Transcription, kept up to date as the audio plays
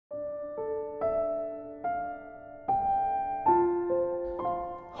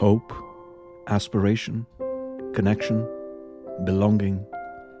hope, aspiration, connection, belonging,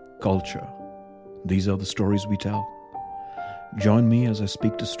 culture. These are the stories we tell. Join me as I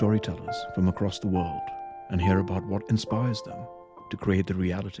speak to storytellers from across the world and hear about what inspires them to create the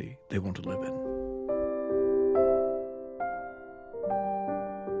reality they want to live in.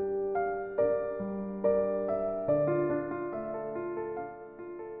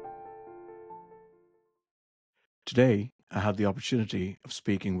 Today, I had the opportunity of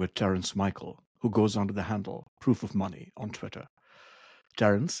speaking with Terence Michael, who goes under the handle Proof of Money on Twitter.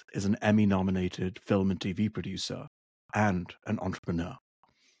 Terence is an Emmy-nominated film and TV producer and an entrepreneur.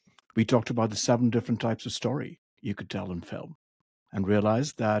 We talked about the 7 different types of story you could tell in film and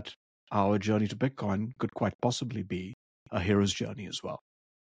realized that our journey to Bitcoin could quite possibly be a hero's journey as well.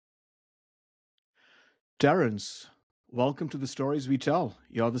 Terence, welcome to the Stories We Tell.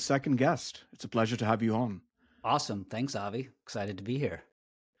 You're the second guest. It's a pleasure to have you on. Awesome. Thanks, Avi. Excited to be here.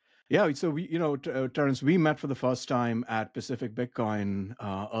 Yeah, so Terence, we met for the first time at Pacific Bitcoin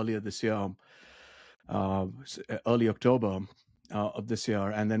earlier this year, early October of this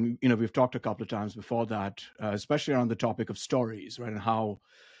year, and then we've talked a couple of times before that, especially around the topic of stories, right, and how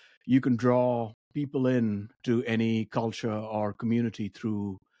you can draw people in to any culture or community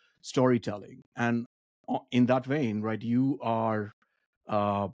through storytelling. And in that vein, right, you are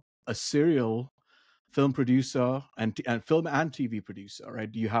a serial film producer and film and TV producer, right?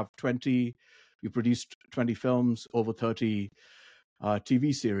 You produced 20 films, over 30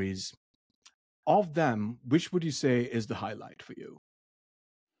 TV series. Of them, which would you say is the highlight for you?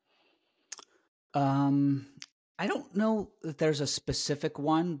 I don't know that there's a specific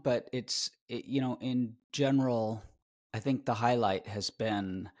one, but in general, I think the highlight has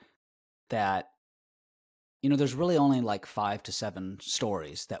been that there's really only like 5 to 7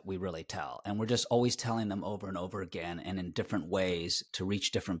 stories that we really tell, and we're just always telling them over and over again and in different ways to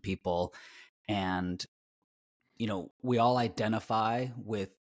reach different people. And we all identify with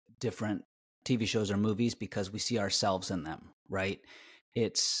different TV shows or movies because we see ourselves in them, right?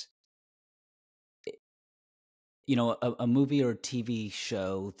 It's a movie or a TV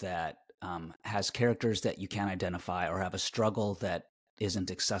show that has characters that you can't identify or have a struggle that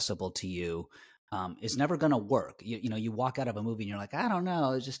isn't accessible to you is never going to work. You walk out of a movie and you're like, I don't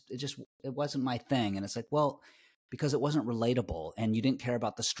know, it wasn't my thing. And it's like, well, because it wasn't relatable and you didn't care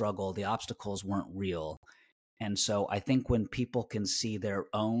about the struggle, the obstacles weren't real. And so I think when people can see their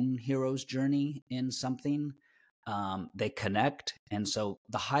own hero's journey in something, they connect. And so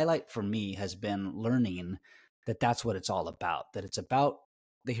the highlight for me has been learning that that's what it's all about, that it's about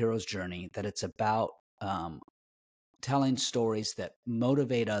the hero's journey, that it's about telling stories that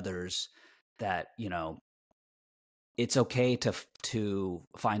motivate others, that, it's okay to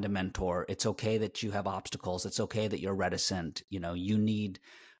find a mentor. It's okay that you have obstacles. It's okay that you're reticent. You need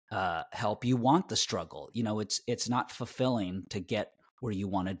help. You want the struggle. It's not fulfilling to get where you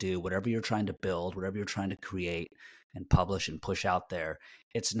want to do, whatever you're trying to build, whatever you're trying to create and publish and push out there.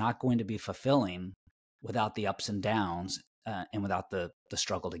 It's not going to be fulfilling without the ups and downs and without the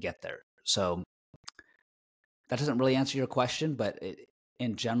struggle to get there. So that doesn't really answer your question, but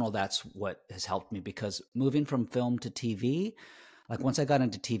in general, that's what has helped me, because moving from film to TV, like once I got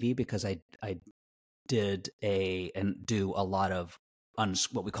into TV, because I did and do a lot of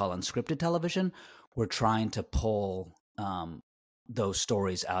what we call unscripted television, we're trying to pull those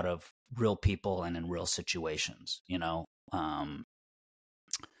stories out of real people and in real situations,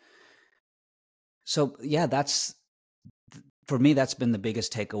 so yeah, for me, that's been the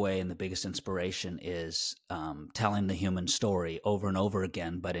biggest takeaway and the biggest inspiration is telling the human story over and over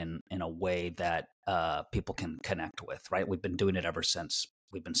again, but in a way that people can connect with, right? We've been doing it ever since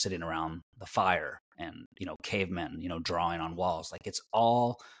we've been sitting around the fire and, cavemen, drawing on walls. Like, it's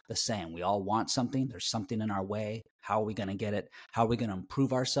all the same. We all want something. There's something in our way. How are we going to get it? How are we going to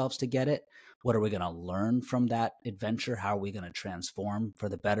improve ourselves to get it? What are we going to learn from that adventure? How are we going to transform for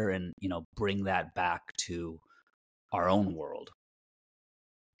the better and, bring that back to our own world?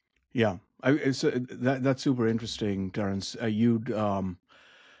 Yeah, that's super interesting, Terence. You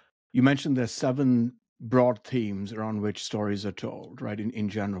mentioned there's 7 broad themes around which stories are told, right? In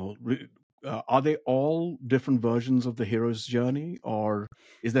general, are they all different versions of the hero's journey, or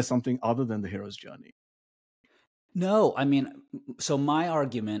is there something other than the hero's journey? No, I mean, so my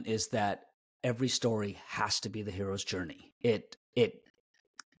argument is that every story has to be the hero's journey. It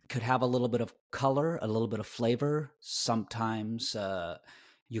could have a little bit of color, a little bit of flavor. Sometimes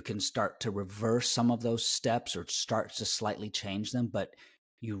you can start to reverse some of those steps or start to slightly change them, but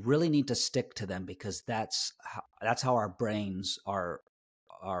you really need to stick to them, because that's how our brains are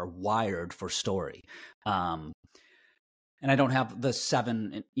wired for story. And I don't have the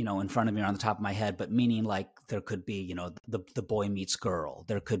seven, in front of me or on the top of my head, but meaning like there could be, the boy meets girl.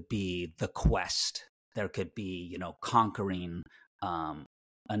 There could be the quest. There could be, conquering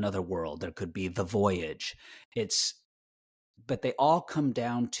another world. There could be the voyage. But they all come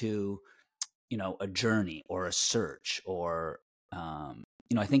down to, a journey or a search or,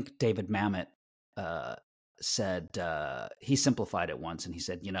 I think David Mamet said, he simplified it once and he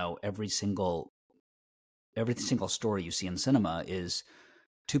said, every single story you see in cinema is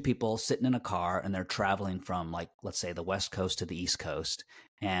two people sitting in a car and they're traveling from, like, let's say the West Coast to the East Coast,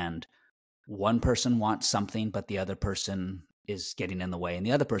 and one person wants something but the other person is getting in the way, and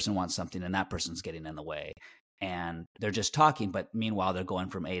the other person wants something and that person's getting in the way, and they're just talking, but meanwhile they're going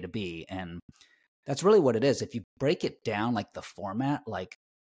from A to B. And that's really what it is. If you break it down, like the format, like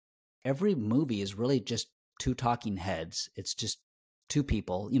every movie is really just two talking heads. It's just two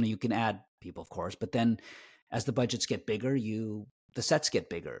people. You can add people, of course, but then as the budgets get bigger, the sets get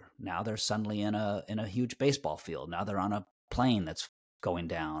bigger. Now they're suddenly in a huge baseball field. Now they're on a plane that's going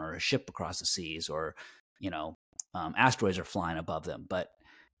down, or a ship across the seas, or asteroids are flying above them. But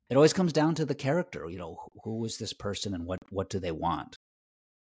it always comes down to the character. Who is this person and what do they want?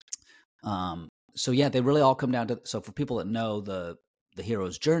 So yeah, they really all come down to. So for people that know the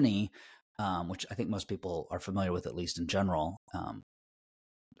hero's journey, which I think most people are familiar with, at least in general,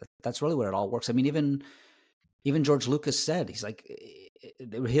 that's really what it all works. I mean, even George Lucas said, he's like,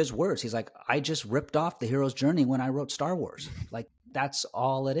 they were his words. He's like, I just ripped off the hero's journey when I wrote Star Wars. Like, that's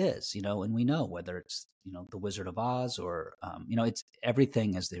all it is, and we know whether it's, the Wizard of Oz or, it's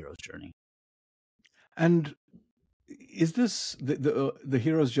everything is the hero's journey. And is this the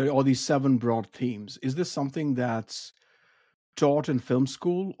hero's journey, or these seven broad themes? Is this something that's taught in film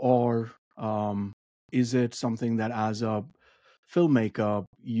school, or is it something that as a filmmaker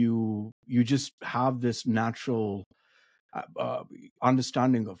you just have this natural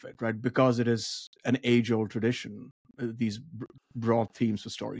understanding of it, right? Because it is an age-old tradition, these broad themes for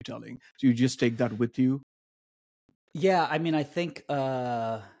storytelling. So you just take that with you. Yeah, I mean, I think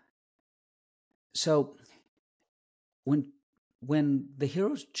so. When the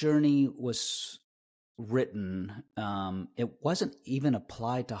hero's journey was written, it wasn't even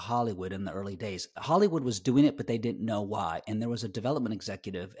applied to Hollywood in the early days. Hollywood was doing it, but they didn't know why. And there was a development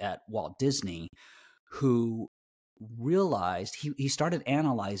executive at Walt Disney who realized, he started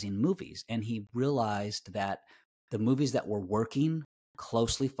analyzing movies, and he realized that the movies that were working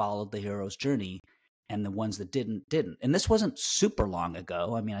closely followed the hero's journey, and the ones that didn't. And this wasn't super long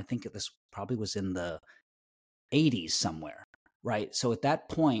ago. I mean, I think this probably was in the 80s somewhere, right? So at that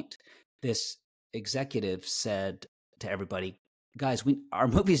point, this executive said to everybody, guys, our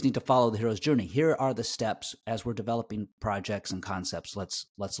movies need to follow the hero's journey. Here are the steps as we're developing projects and concepts. Let's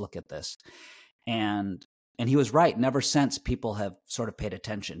look at this. And he was right. And ever since, people have sort of paid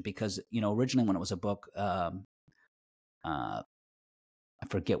attention, because, originally when it was a book, I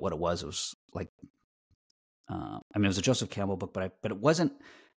forget what it was. It was like, it was a Joseph Campbell book, but it wasn't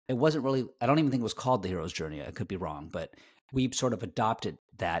really, I don't even think it was called The Hero's Journey. I could be wrong, but we sort of adopted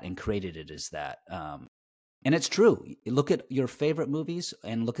that and created it as that. And it's true. Look at your favorite movies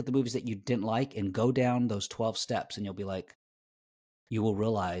and look at the movies that you didn't like and go down those 12 steps, and you'll be like, you will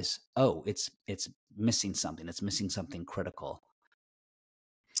realize, oh, it's missing something. It's missing something critical.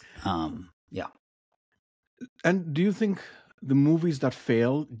 Yeah. And do you think the movies that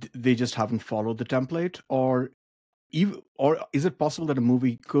fail, they just haven't followed the template, or is it possible that a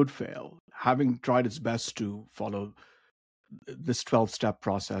movie could fail, having tried its best to follow this 12-step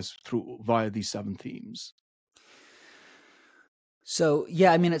process through via these seven themes? So,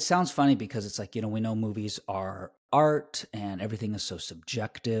 yeah, I mean, it sounds funny because it's like, we know movies are art and everything is so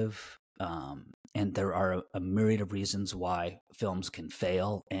subjective. And there are a myriad of reasons why films can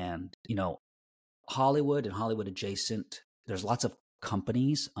fail. And, Hollywood and Hollywood adjacent, there's lots of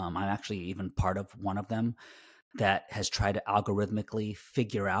companies. I'm actually even part of one of them that has tried to algorithmically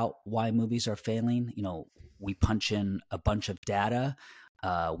figure out why movies are failing. We punch in a bunch of data.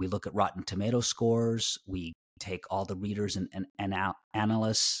 We look at Rotten Tomato scores. We take all the readers and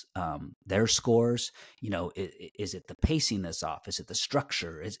analysts, their scores. Is it the pacing that's off? Is it the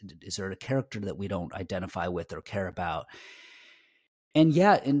structure? Is there a character that we don't identify with or care about? And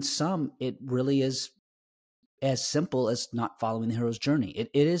yeah, in some, it really is as simple as not following the hero's journey. It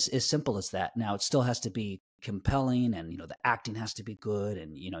is as simple as that. Now, it still has to be compelling, and the acting has to be good,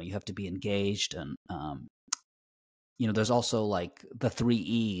 and you have to be engaged, and there's also like the 3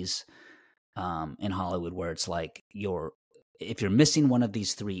 E's in Hollywood, where it's like if you're missing one of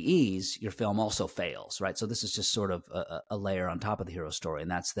these 3 E's, your film also fails, right? So this is just sort of a layer on top of the hero story, and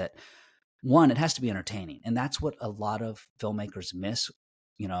that's that one, it has to be entertaining. And that's what a lot of filmmakers miss,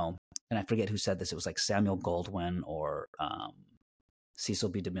 and I forget who said this. It was like Samuel Goldwyn or Cecil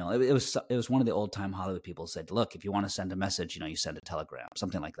B. DeMille. It was one of the old time Hollywood people said, look, if you want to send a message, you send a telegram,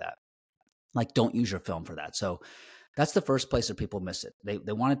 something like that. Like, don't use your film for that. So that's the first place that people miss it.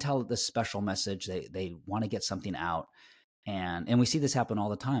 They want to tell this special message. They want to get something out. And we see this happen all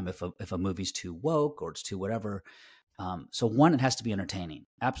the time. If a movie's too woke or it's too whatever. So one, it has to be entertaining.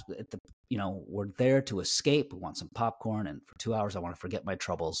 Absolutely. We're there to escape. We want some popcorn. And for 2 hours, I want to forget my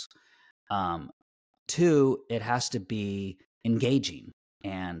troubles. Two, it has to be engaging.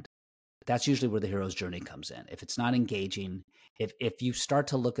 And that's usually where the hero's journey comes in. If it's not engaging, if you start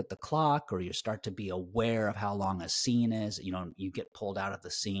to look at the clock or you start to be aware of how long a scene is, you get pulled out of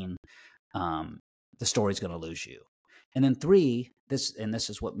the scene, the story's going to lose you. And then three, this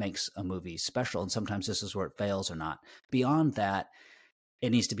is what makes a movie special, and sometimes this is where it fails or not. Beyond that,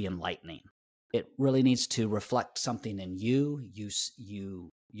 it needs to be enlightening. It really needs to reflect something in you.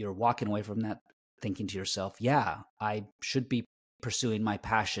 You're walking away from that thinking to yourself, yeah, I should be pursuing my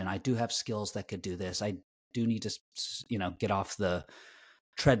passion. I do have skills that could do this. I do need to, get off the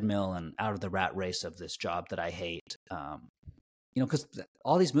treadmill and out of the rat race of this job that I hate. Because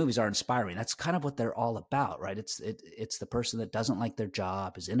all these movies are inspiring. That's kind of what they're all about, right? It's the person that doesn't like their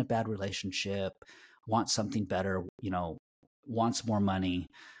job, is in a bad relationship, wants something better, wants more money,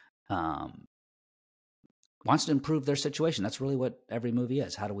 wants to improve their situation. That's really what every movie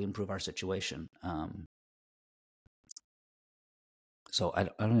is. How do we improve our situation? So I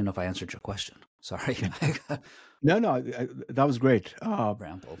don't even know if I answered your question. Sorry. No, that was great.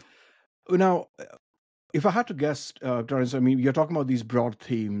 Rambled. Now, if I had to guess, Terence, I mean, you're talking about these broad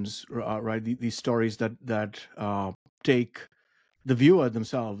themes, right? These stories that take the viewer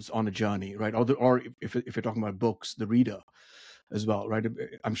themselves on a journey, right? Or if you're talking about books, the reader as well, right?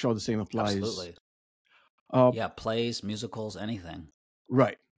 I'm sure the same applies. Absolutely. Yeah, plays, musicals, anything.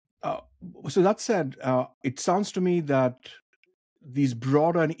 Right. So that said, it sounds to me that these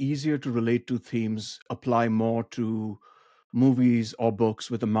broader and easier to relate to themes apply more to movies or books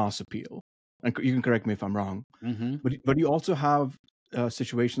with a mass appeal. And you can correct me if I'm wrong. Mm-hmm. But you also have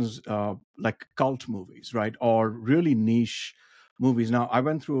situations like cult movies, right? Or really niche movies. Now, I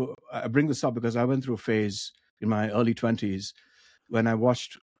bring this up because I went through a phase in my early 20s when I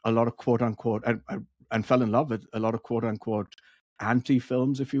watched a lot of quote unquote and fell in love with a lot of quote unquote anti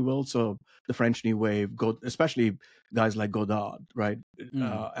films, if you will. So the French New Wave, especially guys like Godard, right?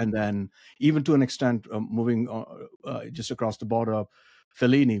 And then even to an extent, moving just across the border,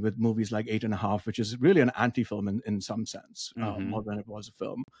 Fellini with movies like 8½, which is really an anti-film in some sense, more than it was a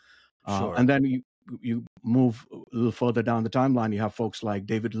film. Sure. And then you move a little further down the timeline, you have folks like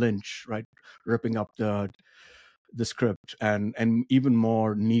David Lynch, right, ripping up the script, and even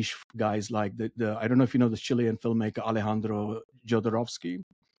more niche guys like the I don't know if you know this Chilean filmmaker Alejandro Jodorowsky.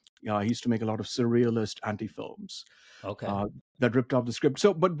 He used to make a lot of surrealist anti-films. Okay. That ripped off the script.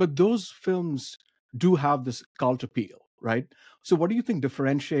 So, but those films do have this cult appeal, right? So, what do you think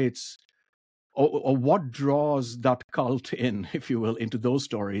differentiates, or what draws that cult in, if you will, into those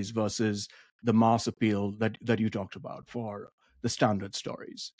stories versus the mass appeal that you talked about for the standard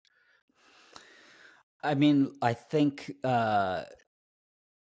stories? I mean, I think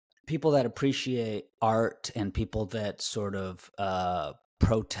people that appreciate art and people that sort of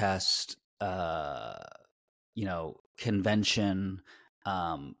protest, convention,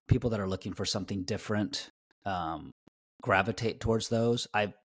 people that are looking for something different, gravitate towards those.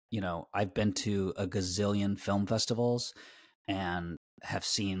 I've been to a gazillion film festivals and have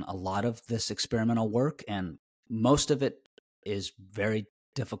seen a lot of this experimental work, and most of it is very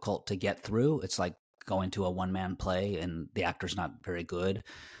difficult to get through. It's like going to a one-man play and the actor's not very good.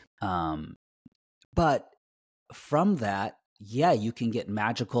 But from that, yeah, you can get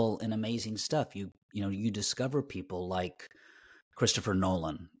magical and amazing stuff. You discover people like Christopher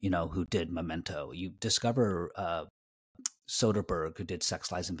Nolan, who did Memento. You discover Soderbergh, who did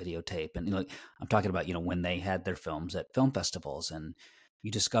Sex, Lies, and Videotape. And I'm talking about when they had their films at film festivals, and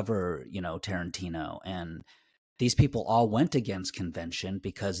you discover Tarantino, and these people all went against convention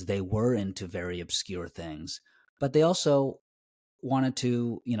because they were into very obscure things, but they also wanted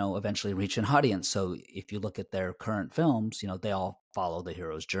to eventually reach an audience. So if you look at their current films, they all follow the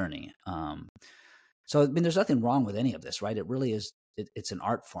hero's journey. So I mean, there's nothing wrong with any of this, right? It really is. It's an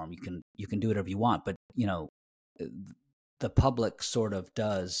art form. You can do whatever you want, but the public sort of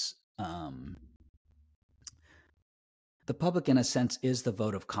does. The public, in a sense, is the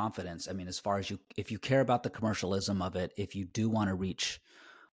vote of confidence. I mean, as far as if you care about the commercialism of it, if you do want to reach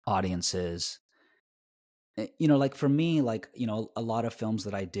audiences, like for me, like, a lot of films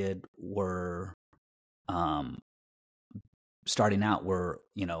that I did were, um, starting out were,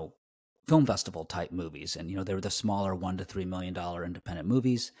 film festival type movies. And, they were the smaller $1 to $3 million independent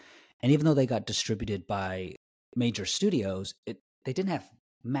movies. And even though they got distributed by major studios, they didn't have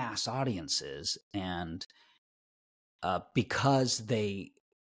mass audiences. And because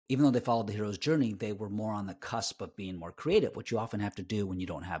even though they followed the hero's journey, they were more on the cusp of being more creative, which you often have to do when you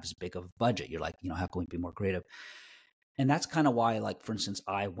don't have as big of a budget. You're like, how can we be more creative? And that's kind of why, like, for instance,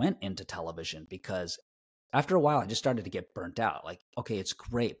 I went into television, because after a while, I just started to get burnt out. Like, okay, it's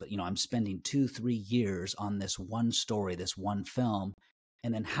great, but I'm spending 2-3 years on this one story, this one film,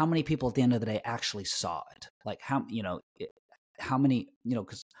 and then how many people at the end of the day actually saw it? Like, how many?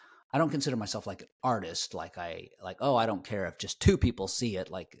 Because I don't consider myself like an artist. Oh, I don't care if just 2 people see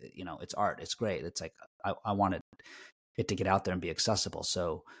it. Like, it's art. It's great. It's like I wanted it to get out there and be accessible.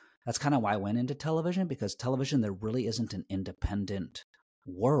 So that's kind of why I went into television, because television, there really isn't an independent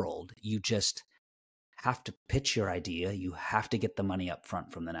world. You just have to pitch your idea. You have to get the money up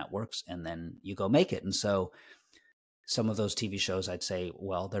front from the networks, and then you go make it. And so some of those TV shows, I'd say,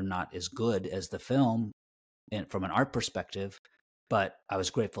 well, they're not as good as the film from an art perspective, but I was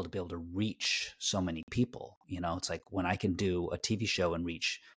grateful to be able to reach so many people. It's like when I can do a TV show and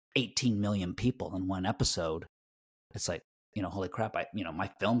reach 18 million people in one episode, it's like, holy crap, my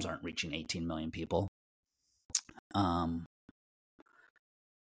films aren't reaching 18 million people.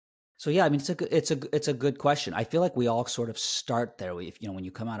 So yeah, I mean, it's a good question. I feel like we all sort of start there. If when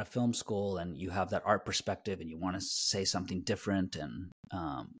you come out of film school and you have that art perspective and you want to say something different,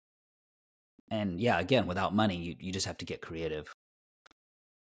 and yeah, again, without money, you just have to get creative.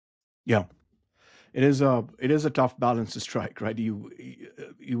 Yeah. It is a tough balance to strike, right? You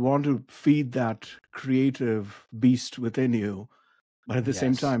want to feed that creative beast within you, but at the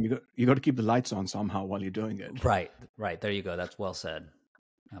same Yes. time, you got to keep the lights on somehow while you're doing it. Right. There you go. That's well said.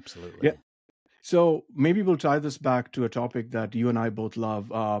 Yeah. Absolutely. So maybe we'll tie this back to a topic that you and I both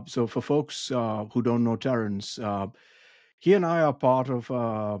love. So for folks who don't know Terence, he and I are part of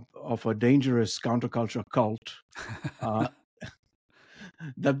a dangerous counterculture cult uh,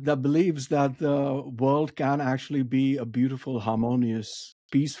 that believes that the world can actually be a beautiful, harmonious,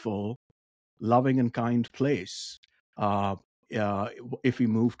 peaceful, loving, and kind place uh, if we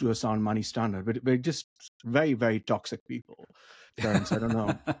move to a sound money standard. But we're just very, very toxic people, Terence. I don't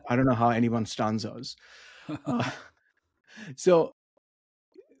know. I don't know how anyone stands us. Uh, so,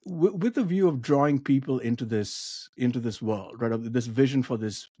 with the view of drawing people into this world, right? Of this vision for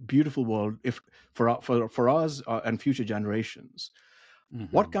this beautiful world, if for us and future generations,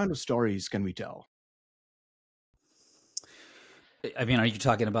 what Hmm. kind of stories can we tell? I mean, are you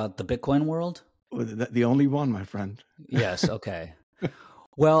talking about the Bitcoin world? Well, the only one, my friend. Yes. Okay.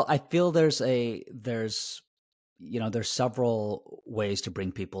 Well, I feel there's several ways to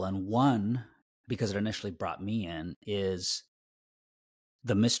bring people in. One, because it initially brought me in, is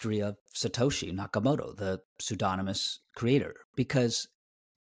the mystery of Satoshi Nakamoto, the pseudonymous creator. Because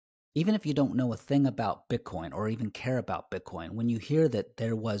even if you don't know a thing about Bitcoin or even care about Bitcoin, when you hear that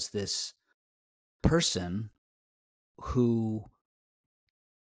there was this person who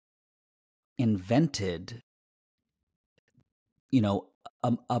invented, you know,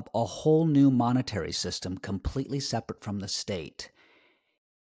 a whole new monetary system completely separate from the state,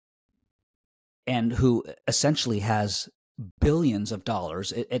 and who essentially has billions of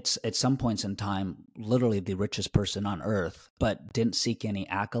dollars. It's at some points in time literally the richest person on earth, but didn't seek any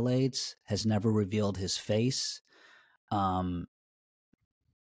accolades, has never revealed his face, um,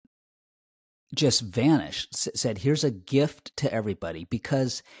 just vanished, said, here's a gift to everybody.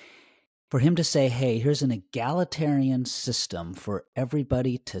 Because for him to say, hey, here's an egalitarian system for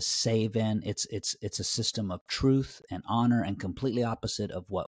everybody to save in, it's a system of truth and honor, and completely opposite of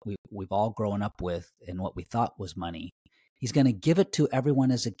what we've all grown up with and what we thought was money. He's going to give it to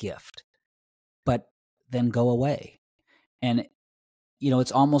everyone as a gift, but then go away. And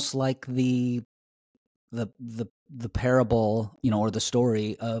it's almost like the parable, or the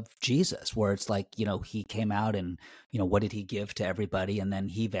story of Jesus, where it's like, he came out and, what did he give to everybody? And then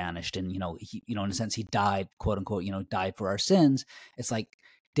he vanished. And, he, in a sense, he died, quote unquote, died for our sins. It's like,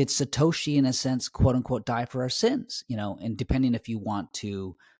 did Satoshi, in a sense, quote unquote, die for our sins? And depending if you want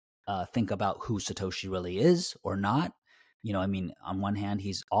to think about who Satoshi really is or not, I mean, on one hand,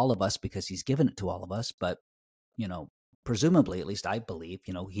 he's all of us because he's given it to all of us, but, presumably, at least I believe,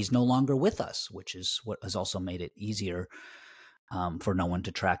 he's no longer with us, which is what has also made it easier for no one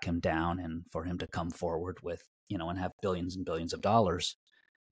to track him down and for him to come forward with, and have billions and billions of dollars.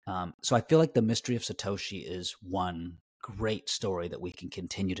 So I feel like the mystery of Satoshi is one great story that we can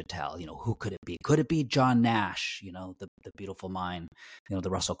continue to tell. Who could it be? Could it be John Nash? The Beautiful Mind. The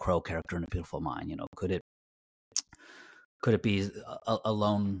Russell Crowe character in A Beautiful Mind. Could it be a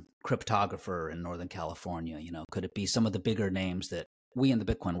lone cryptographer in Northern California? Could it be some of the bigger names that we in the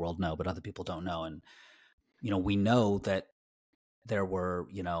Bitcoin world know, but other people don't know? And we know that there were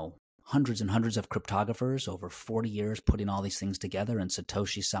hundreds and hundreds of cryptographers over 40 years putting all these things together, and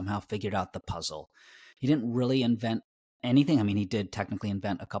Satoshi somehow figured out the puzzle. He didn't really invent anything. I mean, he did technically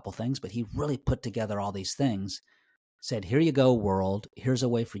invent a couple things, but he really put together all these things, said, here you go, world. Here's a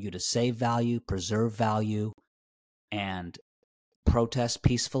way for you to save value, preserve value, and protest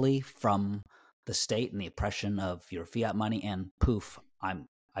peacefully from the state and the oppression of your fiat money. And poof,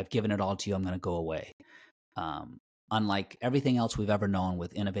 I've given it all to you. I'm going to go away. Unlike everything else we've ever known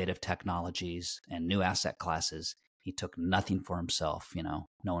with innovative technologies and new asset classes, he took nothing for himself,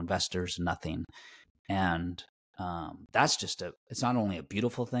 no investors, nothing. And that's just it's not only a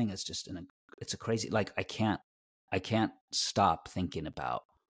beautiful thing, it's just it's a crazy, like, I can't stop thinking about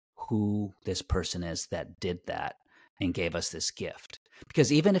who this person is that did that and gave us this gift.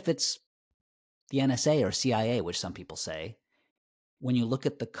 Because even if it's the NSA or CIA, which some people say, when you look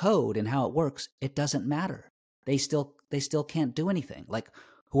at the code and how it works, it doesn't matter. They still can't do anything. Like,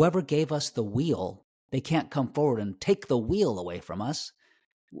 whoever gave us the wheel, they can't come forward and take the wheel away from us.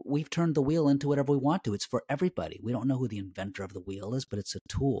 We've turned the wheel into whatever we want to. It's for everybody. We don't know who the inventor of the wheel is, but it's a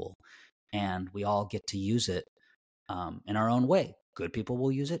tool, and we all get to use it in our own way. Good people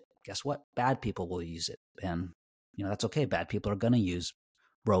will use it. Guess what? Bad people will use it, and that's okay. Bad people are going to use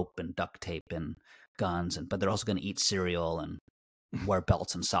rope and duct tape and guns, but they're also going to eat cereal and wear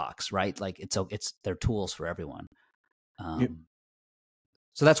belts and socks, right? Like, they're tools for everyone. Yep.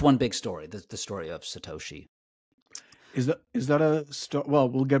 So that's one big story, the story of Satoshi. Is that a story? Well,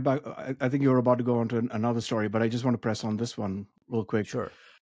 we'll get back. I think you're about to go on to another story, but I just want to press on this one real quick. Sure.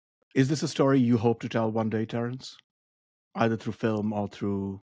 Is this a story you hope to tell one day, Terence? Either through film or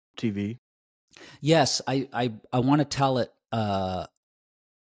through TV? Yes, I want to tell it.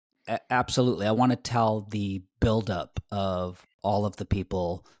 Absolutely. I want to tell the buildup of all of the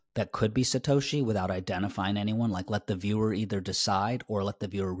people that could be Satoshi without identifying anyone. Like, let the viewer either decide or let the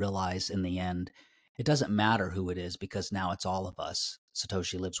viewer realize in the end, it doesn't matter who it is, because now it's all of us.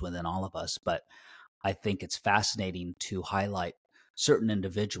 Satoshi lives within all of us. But I think it's fascinating to highlight certain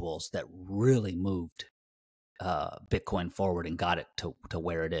individuals that really moved Bitcoin forward and got it to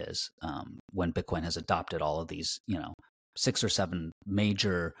where it is, when Bitcoin has adopted all of these, 6 or 7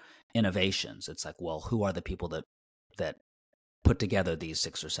 major innovations. It's like, well, who are the people that put together these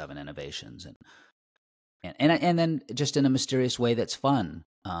 6 or 7 innovations? And then just in a mysterious way that's fun,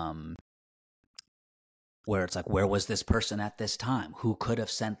 where it's like, where was this person at this time? Who could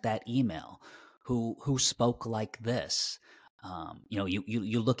have sent that email? Who spoke like this?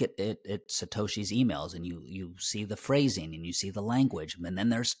 You look at Satoshi's emails, and you see the phrasing and you see the language, and then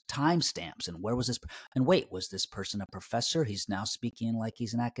there's timestamps. And where was this? And wait, was this person a professor? He's now speaking like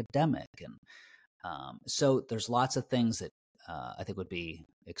he's an academic. And so there's lots of things that I think would be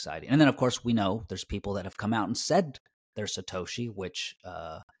exciting. And then, of course, we know there's people that have come out and said they're Satoshi, which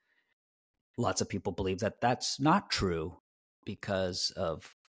lots of people believe that that's not true because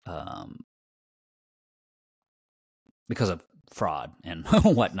of fraud and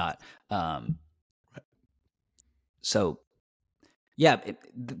whatnot. So, yeah,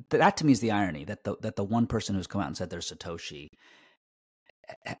 that to me is the irony, that the one person who's come out and said they're Satoshi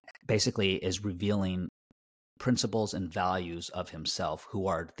basically is revealing principles and values of himself who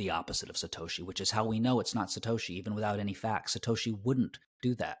are the opposite of Satoshi, which is how we know it's not Satoshi, even without any facts. Satoshi wouldn't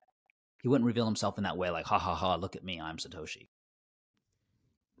do that. He wouldn't reveal himself in that way, like, ha, ha, ha, look at me, I'm Satoshi.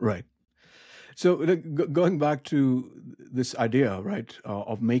 Right. So going back to this idea, right,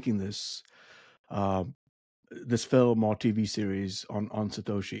 of making this this film or TV series on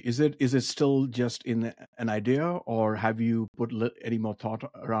Satoshi, is it still just in an idea, or have you put any more thought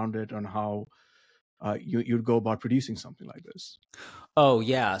around it on how you'd go about producing something like this? Oh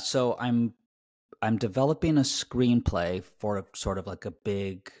yeah, so I'm developing a screenplay for sort of like a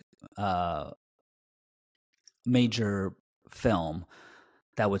big major film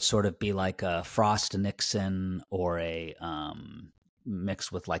that would sort of be like a Frost Nixon, or a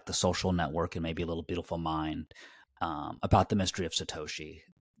mix with like The Social Network and maybe A Little Beautiful Mind, about the mystery of Satoshi,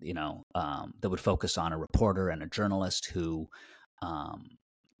 that would focus on a reporter and a journalist who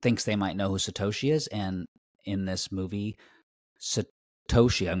thinks they might know who Satoshi is. And in this movie,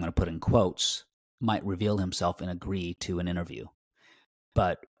 Satoshi, I'm going to put in quotes, might reveal himself and agree to an interview.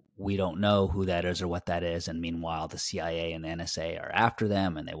 But we don't know who that is or what that is. And meanwhile, the CIA and the NSA are after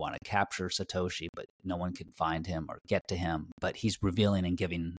them and they want to capture Satoshi, but no one can find him or get to him. But he's revealing and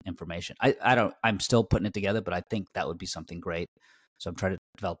giving information. I'm still putting it together, but I think that would be something great. So I'm trying to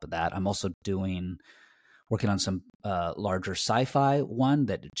develop that. I'm also working on some larger sci-fi one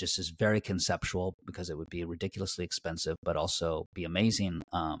that just is very conceptual because it would be ridiculously expensive, but also be amazing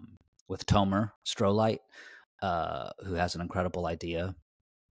with Tomer Strolight, who has an incredible idea.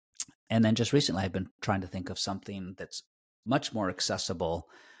 And then just recently, I've been trying to think of something that's much more accessible,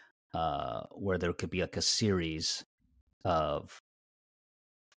 where there could be like a series of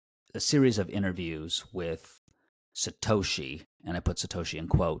interviews with Satoshi, and I put Satoshi in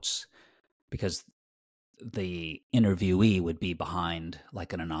quotes because the interviewee would be behind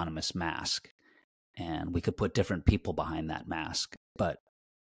like an anonymous mask, and we could put different people behind that mask, but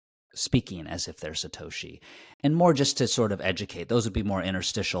speaking as if they're Satoshi, and more just to sort of educate. Those would be more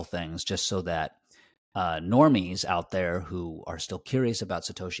interstitial things, just so that normies out there who are still curious about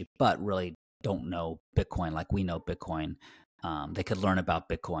Satoshi, but really don't know Bitcoin like we know Bitcoin, they could learn about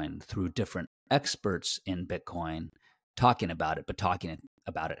Bitcoin through different experts in Bitcoin talking about it, but talking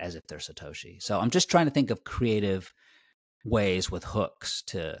about it as if they're Satoshi. So I'm just trying to think of creative ways with hooks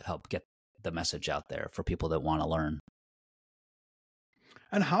to help get the message out there for people that want to learn.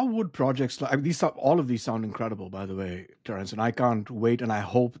 And how would projects like, I mean, all of these sound incredible, by the way, Terence, and I can't wait, and I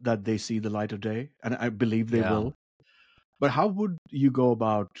hope that they see the light of day, and I believe they Yeah. will. But how would you go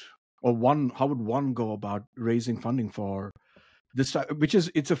about, how would one go about raising funding for this type, which is,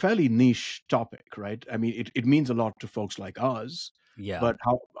 it's a fairly niche topic, right? I mean, it means a lot to folks like us, Yeah. but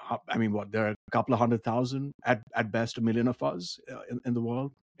I mean, there are a couple of 100,000, at best, 1 million of us in the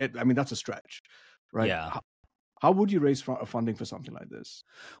world. I mean, that's a stretch, right? Yeah. How would you raise funding for something like this?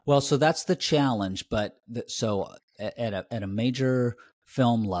 Well, so that's the challenge. But so at a major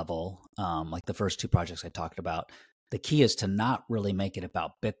film level, like the first two projects I talked about, the key is to not really make it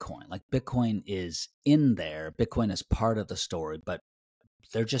about Bitcoin. Like Bitcoin is in there, Bitcoin is part of the story, but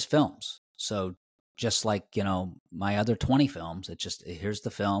they're just films. So just like, my other 20 films, it's just, here's the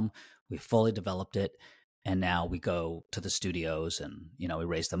film, we fully developed it, and now we go to the studios and, we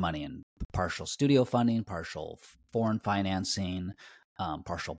raise the money, and partial studio funding, partial foreign financing,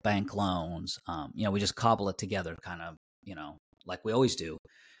 partial bank loans. We just cobble it together kind of, like we always do.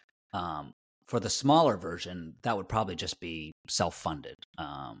 For the smaller version, that would probably just be self-funded,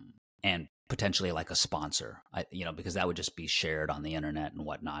 and potentially like a sponsor, because that would just be shared on the internet and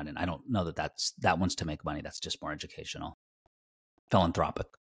whatnot. And I don't know that one's to make money. That's just more educational, philanthropic.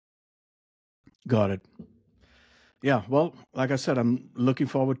 Got it. Yeah, well, like I said, I'm looking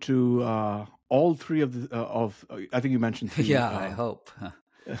forward to all three of I think you mentioned three. Yeah, I hope.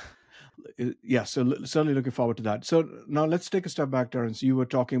 Yeah, so certainly looking forward to that. So now let's take a step back, Terence. You were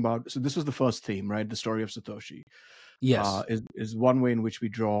talking about, so this was the first theme, right? The story of Satoshi. Yes. Is one way in which we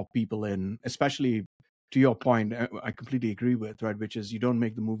draw people in, especially to your point. I completely agree with, right? Which is, you don't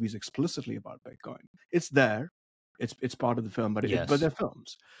make the movies explicitly about Bitcoin. It's there, it's part of the film, but Yes. they're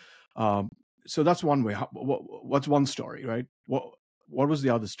films. So that's one way. What's one story, right? What was the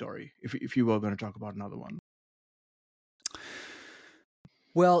other story? If you were going to talk about another one.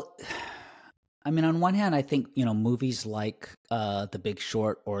 Well, I mean, on one hand, I think, movies like The Big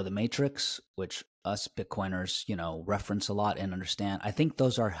Short or The Matrix, which us Bitcoiners, reference a lot and understand, I think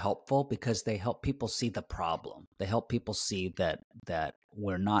those are helpful because they help people see the problem. They help people see that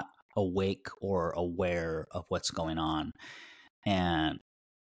we're not awake or aware of what's going on. And,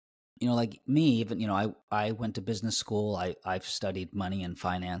 like me, even, I went to business school. I've studied money and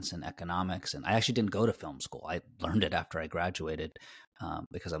finance and economics, and I actually didn't go to film school. I learned it after I graduated.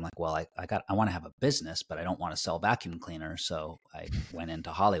 Because I'm like, well, I want to have a business, but I don't want to sell vacuum cleaners. So I went into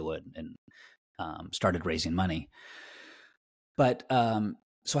Hollywood and started raising money. But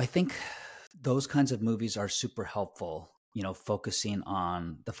so I think those kinds of movies are super helpful, focusing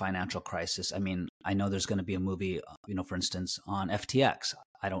on the financial crisis. I mean, I know there's going to be a movie, for instance, on FTX.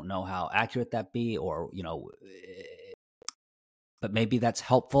 I don't know how accurate that be, or, but maybe that's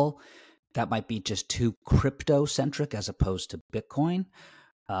helpful. That might be just too crypto centric as opposed to Bitcoin.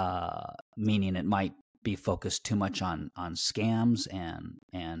 Meaning it might be focused too much on scams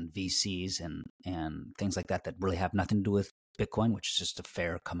and VCs and things like that really have nothing to do with Bitcoin, which is just a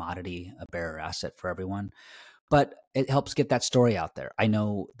fair commodity, a bearer asset for everyone. But it helps get that story out there. I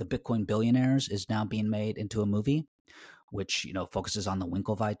know The Bitcoin Billionaires is now being made into a movie, which focuses on the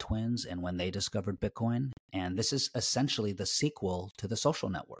Winklevi twins and when they discovered Bitcoin. And this is essentially the sequel to The Social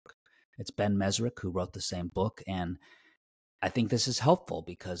Network. It's Ben Mesrick who wrote the same book, and I think this is helpful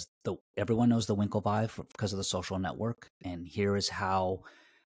because everyone knows the Winklevi because of The Social Network, and here is how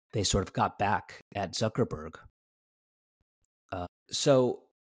they sort of got back at Zuckerberg. So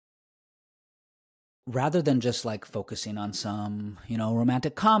rather than just like focusing on some,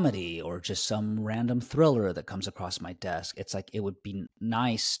 romantic comedy or just some random thriller that comes across my desk, it's like it would be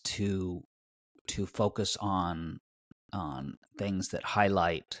nice to focus on things that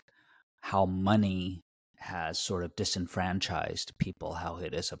highlight how money has sort of disenfranchised people, how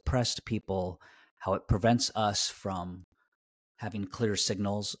it has oppressed people, how it prevents us from having clear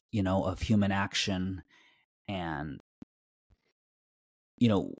signals, of human action. And,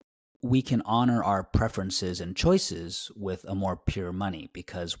 we can honor our preferences and choices with a more pure money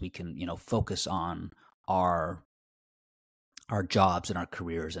because we can, focus on our jobs and our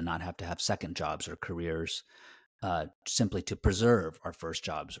careers and not have to have second jobs or careers simply to preserve our first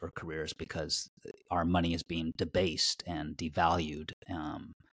jobs or careers because our money is being debased and devalued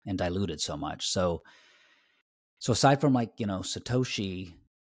and diluted so much. So aside from Satoshi,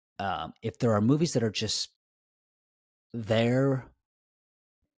 if there are movies that are just there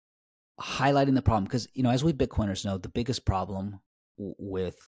highlighting the problem, because as we Bitcoiners know, the biggest problem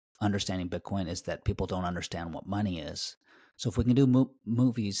with understanding Bitcoin is that people don't understand what money is. So if we can do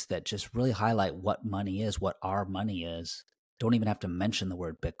movies that just really highlight what money is, what our money is, don't even have to mention the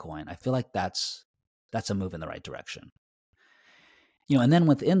word Bitcoin, I feel like that's a move in the right direction. And then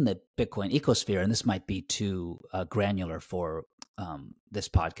within the Bitcoin ecosphere, and this might be too granular for this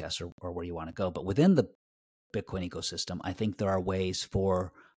podcast or where you want to go, but within the Bitcoin ecosystem, I think there are ways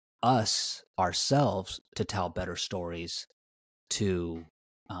for us ourselves to tell better stories, to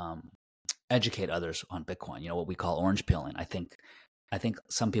educate others on Bitcoin. What we call orange pilling. I think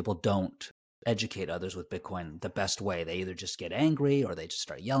some people don't educate others with Bitcoin the best way. They either just get angry or they just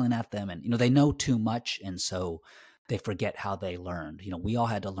start yelling at them, and they know too much, and so they forget how they learned. We all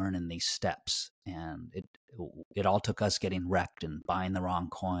had to learn in these steps, and it all took us getting wrecked and buying the wrong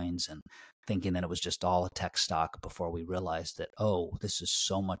coins and thinking that it was just all a tech stock before we realized that, oh, this is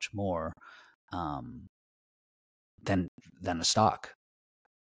so much more than a stock.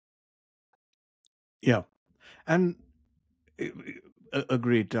 Yeah. And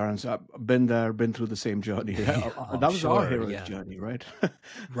agreed, Terence. I've been there, been through the same journey. That was our hero's journey, right?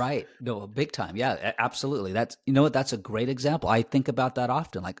 Right. No, big time. Yeah, absolutely. That's, what, that's a great example. I think about that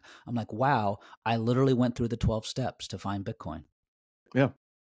often. Like, I'm like, wow, I literally went through the 12 steps to find Bitcoin. Yeah.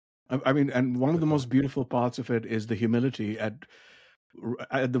 I mean, and one of the most beautiful parts of it is the humility at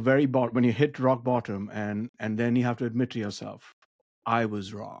the very bottom, when you hit rock bottom, and then you have to admit to yourself, I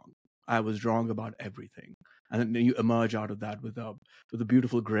was wrong. I was wrong about everything, and then you emerge out of that with a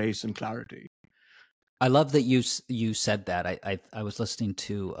beautiful grace and clarity. I love that you said that. I was listening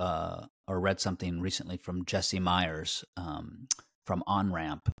to or read something recently from Jesse Myers from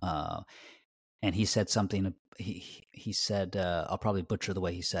OnRamp, and he said something. He said, I'll probably butcher the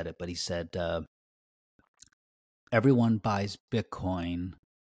way he said it, but he said, everyone buys Bitcoin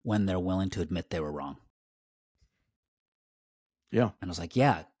when they're willing to admit they were wrong. Yeah. And I was like,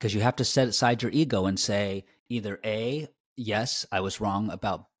 yeah, because you have to set aside your ego and say either A, yes, I was wrong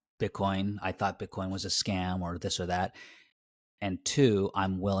about Bitcoin. I thought Bitcoin was a scam or this or that. And two,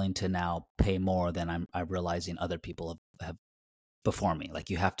 I'm willing to now pay more than I'm realizing other people have before me. Like,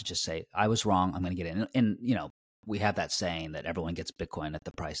 you have to just say, I was wrong, I'm going to get in. And, we have that saying that everyone gets Bitcoin at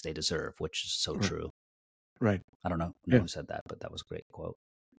the price they deserve, which is so true. Right. I don't know who said that, but that was a great quote.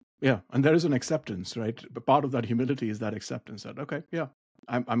 Yeah. And there is an acceptance, right? But part of that humility is that acceptance that, okay, yeah,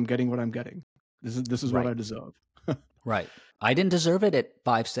 I'm getting what I'm getting. This is what I deserve. Right. I didn't deserve it at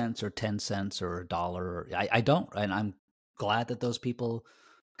 5 cents or 10 cents or $1. I don't. And I'm glad that those people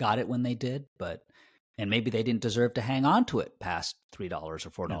got it when they did, and maybe they didn't deserve to hang on to it past $3 or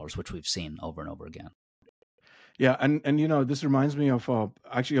 $4, which we've seen over and over again. Yeah, and this reminds me of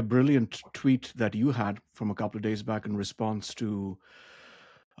actually a brilliant tweet that you had from a couple of days back in response to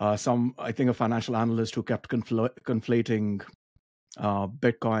I think a financial analyst who kept conflating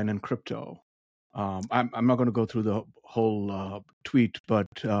Bitcoin and crypto. I'm not going to go through the whole tweet, but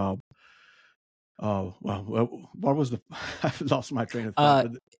well, what was the? I've lost my train of thought.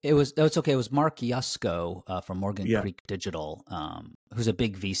 It's okay. It was Mark Yusko from Morgan Creek Digital, who's a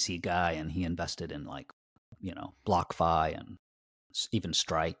big VC guy, and he invested in BlockFi and even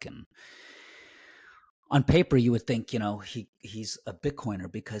Strike. And on paper, you would think he's a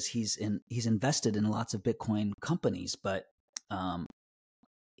Bitcoiner because he's invested in lots of Bitcoin companies, but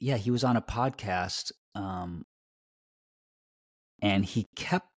he was on a podcast, and he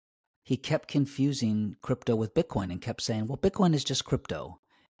kept confusing crypto with Bitcoin and kept saying, well, Bitcoin is just crypto.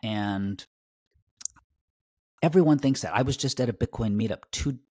 And everyone thinks that. I was just at a Bitcoin meetup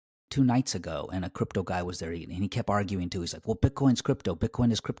 2 nights ago, and a crypto guy was there eating, and he kept arguing too. He's like, well, Bitcoin's crypto.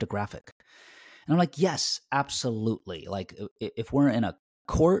 Bitcoin is cryptographic. And I'm like, yes, absolutely. Like if we're in a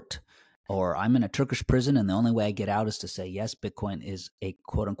court or I'm in a Turkish prison and the only way I get out is to say, yes, Bitcoin is a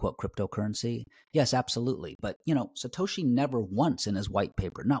quote unquote cryptocurrency. Yes, absolutely. But, Satoshi never once in his white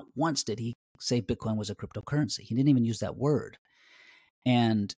paper, not once did he say Bitcoin was a cryptocurrency. He didn't even use that word.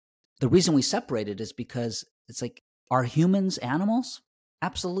 And the reason we separated is because it's like, are humans animals?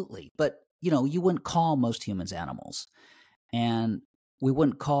 Absolutely. But, you wouldn't call most humans animals. And we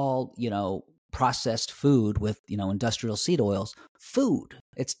wouldn't call, processed food with, industrial seed oils food.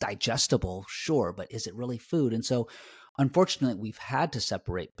 It's digestible, sure, but is it really food? And so, unfortunately, we've had to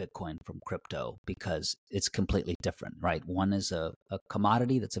separate Bitcoin from crypto because it's completely different, right? One is a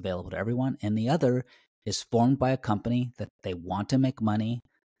commodity that's available to everyone, and the other is formed by a company that they want to make money.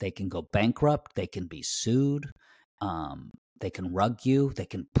 They can go bankrupt. They can be sued. They can rug you. They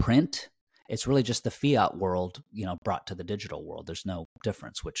can print. It's really just the fiat world, brought to the digital world. There's no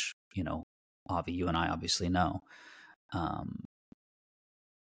difference, which, Avi, you and I obviously know.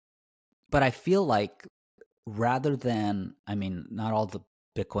 But I feel like rather than, not all the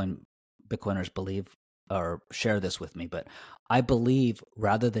Bitcoiners believe or share this with me, but I believe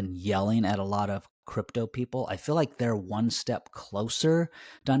rather than yelling at a lot of crypto people, I feel like they're one step closer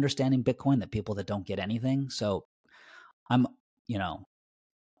to understanding Bitcoin than people that don't get anything. So I'm,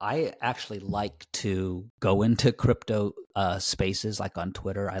 I actually like to go into crypto spaces like on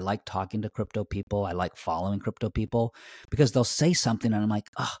Twitter. I like talking to crypto people. I like following crypto people because they'll say something and I'm like,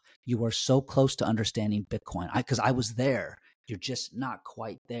 oh, you are so close to understanding Bitcoin. Because I was there. You're just not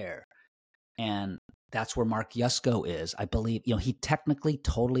quite there. And that's where Mark Yusko is. I believe, he technically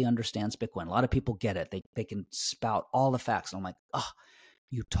totally understands Bitcoin. A lot of people get it. They can spout all the facts. And I'm like, oh,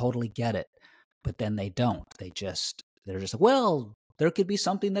 you totally get it. But then they don't. They're just like, well, there could be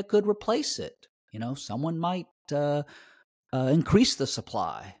something that could replace it. Someone might increase the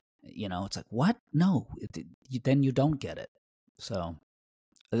supply. It's like, what? No, then you don't get it. So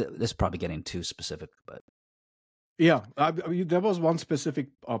this is probably getting too specific, but. Yeah, there was one specific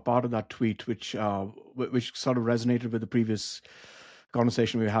part of that tweet which sort of resonated with the previous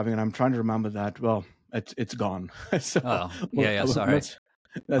conversation we were having, and I'm trying to remember that. Well, it's gone. So yeah, sorry.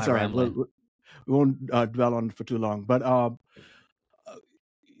 That's all right. We won't dwell on it for too long. But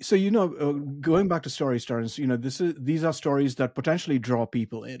so going back to stories, Terence, these are stories that potentially draw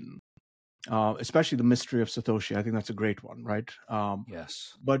people in, especially the mystery of Satoshi. I think that's a great one, right?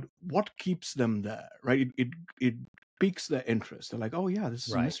 Yes. But what keeps them there, right? It piques their interest. They're like, oh yeah, this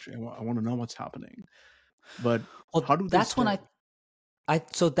is a mystery. I want to know what's happening. But how do they stay?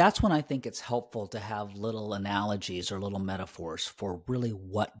 So that's when I think it's helpful to have little analogies or little metaphors for really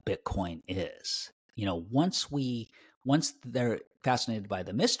what Bitcoin is. Once they're fascinated by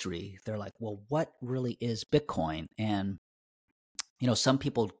the mystery, they're like, well, what really is Bitcoin? And some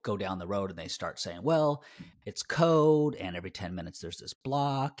people go down the road and they start saying, well, it's code and every 10 minutes there's this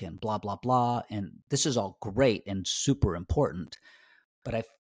block and blah, blah, blah. And this is all great and super important. But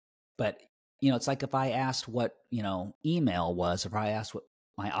it's like if I asked what, email was, if I asked what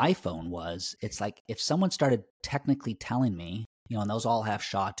my iPhone was, it's like if someone started technically telling me, and those all have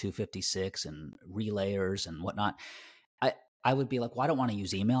SHA-256 and relayers and whatnot, I would be like, well, I don't want to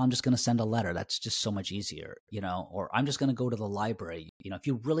use email. I'm just going to send a letter. That's just so much easier, or I'm just going to go to the library. If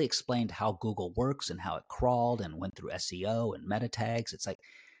you really explained how Google works and how it crawled and went through SEO and meta tags, it's like,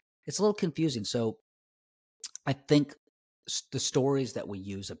 it's a little confusing. So I think the stories that we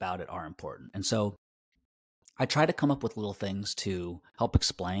use about it are important. And so I try to come up with little things to help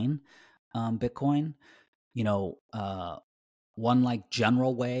explain Bitcoin. One like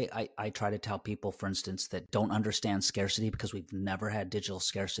general way I try to tell people, for instance, that don't understand scarcity because we've never had digital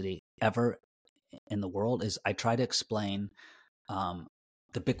scarcity ever in the world is I try to explain the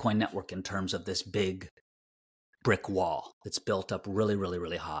Bitcoin network in terms of this big brick wall that's built up really, really,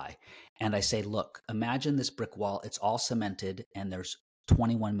 really high. And I say, look, imagine this brick wall. It's all cemented and there's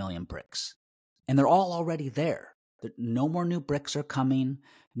 21 million bricks and they're all already there. No more new bricks are coming.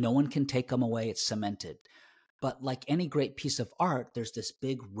 No one can take them away. It's cemented. But like any great piece of art, there's this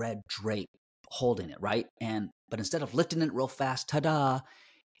big red drape holding it, right? But instead of lifting it real fast, ta-da,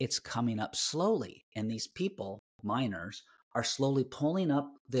 it's coming up slowly. And these people, miners, are slowly pulling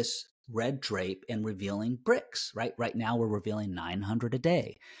up this red drape and revealing bricks, right? Right now we're revealing 900 a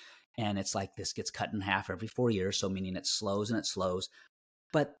day. And it's like this gets cut in half every 4 years, so meaning it slows and it slows.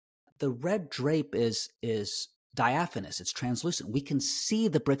 But the red drape is diaphanous, it's translucent. We can see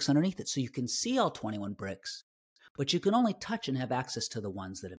the bricks underneath it. So you can see all 21 bricks, but you can only touch and have access to the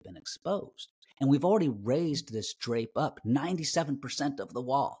ones that have been exposed. And we've already raised this drape up 97% of the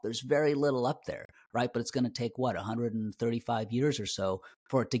wall. There's very little up there, right? But it's going to take, 135 years or so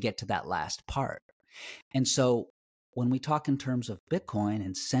for it to get to that last part. And so when we talk in terms of Bitcoin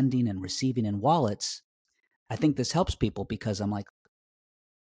and sending and receiving in wallets, I think this helps people because I'm like,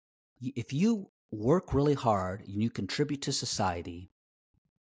 if you work really hard and you contribute to society,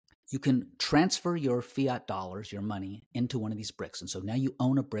 you can transfer your fiat dollars, your money, into one of these bricks. And so now you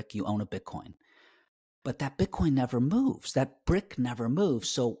own a brick, you own a Bitcoin. But that Bitcoin never moves. That brick never moves.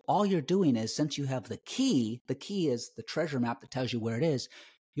 So all you're doing is, since you have the key is the treasure map that tells you where it is,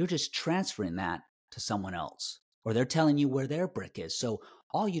 you're just transferring that to someone else, or they're telling you where their brick is. So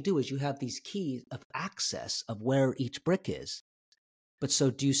all you do is you have these keys of access of where each brick is. But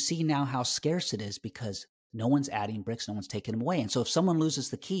so do you see now how scarce it is, because no one's adding bricks, no one's taking them away. And so if someone loses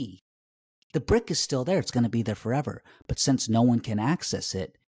the key, the brick is still there. It's going to be there forever. But since no one can access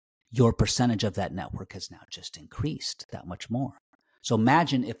it, your percentage of that network has now just increased that much more. So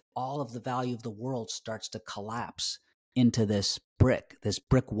imagine if all of the value of the world starts to collapse into this brick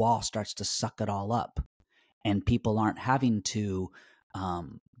wall starts to suck it all up, and people aren't having to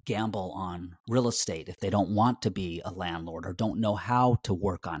gamble on real estate if they don't want to be a landlord or don't know how to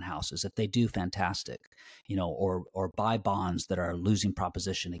work on houses. If they do, fantastic, or buy bonds that are losing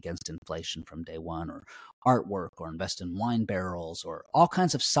proposition against inflation from day one, or artwork, or invest in wine barrels, or all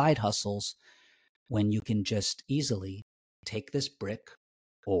kinds of side hustles, when you can just easily take this brick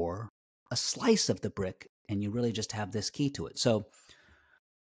or a slice of the brick and you really just have this key to it. So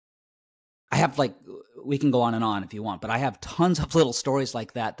I have, we can go on and on if you want, but I have tons of little stories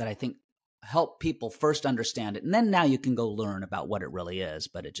like that I think help people first understand it. And then now you can go learn about what it really is,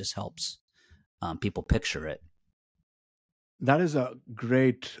 but it just helps people picture it. That is a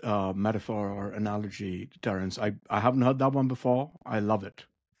great metaphor or analogy, Terence. I haven't heard that one before. I love it.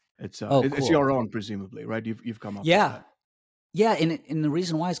 It's cool. It's your own, presumably, right? You've come up with that. Yeah, and the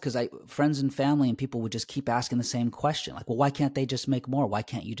reason why is because friends and family and people would just keep asking the same question, like, well, why can't they just make more? Why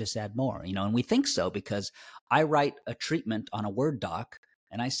can't you just add more? And we think so because I write a treatment on a Word doc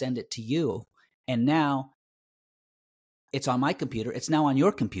and I send it to you, and now it's on my computer. It's now on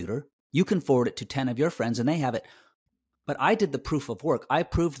your computer. You can forward it to 10 of your friends and they have it. But I did the proof of work. I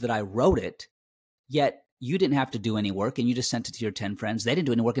proved that I wrote it, yet you didn't have to do any work and you just sent it to your 10 friends. They didn't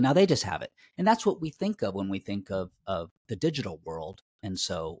do any work and now they just have it. And that's what we think of when we think of the digital world. And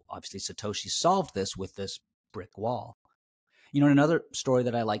so obviously Satoshi solved this with this brick wall. Another story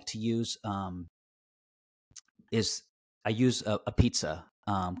that I like to use is I use a pizza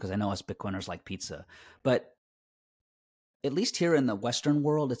because I know us Bitcoiners like pizza. But at least here in the Western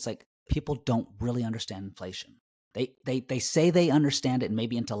world, it's like people don't really understand inflation. They say they understand it, and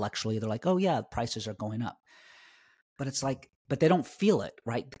maybe intellectually they're like, oh yeah, prices are going up. But it's like, but they don't feel it,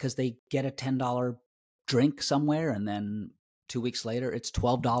 right? Because they get a $10 drink somewhere and then 2 weeks later it's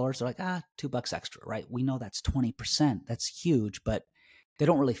 $12. They're like, $2 extra, right? We know that's 20%. That's huge, but they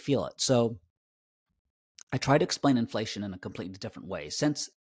don't really feel it. So I try to explain inflation in a completely different way. Since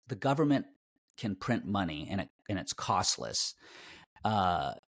the government can print money and it's costless,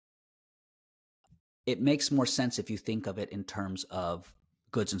 it makes more sense if you think of it in terms of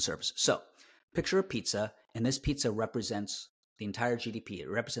goods and services. So picture a pizza, and this pizza represents the entire GDP. It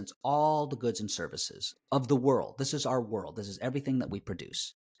represents all the goods and services of the world. This is our world. This is everything that we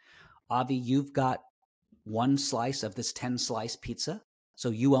produce. Avi, you've got one slice of this 10-slice pizza, so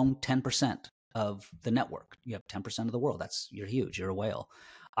you own 10% of the network. You have 10% of the world. You're huge. You're a whale.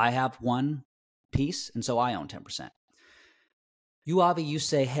 I have one piece, and so I own 10%. You, Avi, you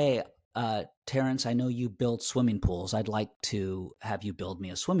say, hey, Terence, I know you build swimming pools. I'd like to have you build me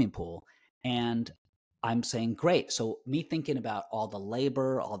a swimming pool. And I'm saying, great. So me thinking about all the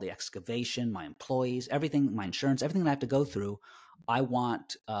labor, all the excavation, my employees, everything, my insurance, everything that I have to go through, I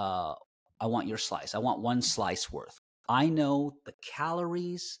want your slice. I want one slice worth. I know the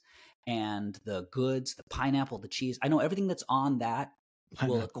calories and the goods, the pineapple, the cheese. I know everything that's on that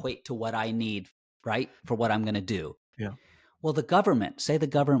will equate to what I need, right, for what I'm going to do. Yeah. Well, say the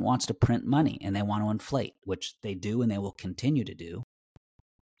government wants to print money and they want to inflate, which they do and they will continue to do.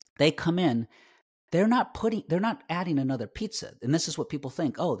 They come in, they're not adding another pizza. And this is what people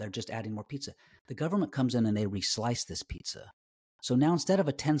think, oh, they're just adding more pizza. The government comes in and they reslice this pizza. So now instead of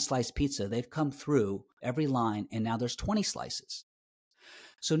a 10-slice pizza, they've come through every line and now there's 20 slices.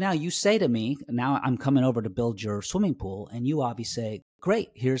 So now you say to me, now I'm coming over to build your swimming pool, and you obviously say, great,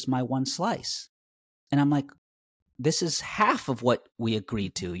 here's my one slice. And I'm like, this is half of what we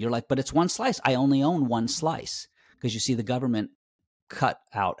agreed to. You're like, but it's one slice. I only own one slice, because you see the government cut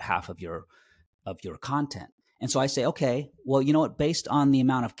out half of your content. And so I say, okay, well, you know what? Based on the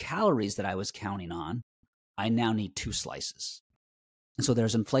amount of calories that I was counting on, I now need 2 slices. And so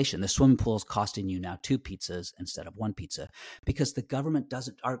there's inflation. The swimming pool is costing you now 2 pizzas instead of 1 pizza, because the government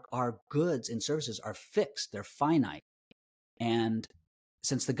doesn't, our goods and services are fixed, they're finite. And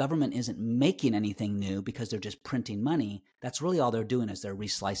since the government isn't making anything new because they're just printing money, that's really all they're doing, is they're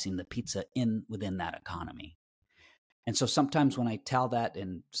reslicing the pizza within that economy. And so sometimes when I tell that,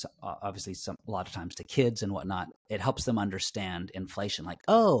 and obviously a lot of times to kids and whatnot, it helps them understand inflation. Like,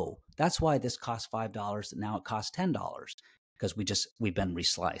 oh, that's why this costs $5 and now it costs $10, because we've been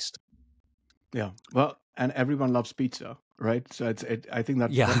resliced. Yeah. Well, and everyone loves pizza, right? So I think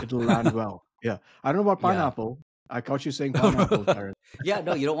that Yeah, it'll land well. Yeah. I don't know about yeah, pineapple. I caught you saying pineapple, Terrence. yeah.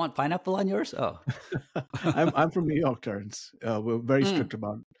 No, you don't want pineapple on yours. Oh, I'm from New York, Terrence. We're very mm. strict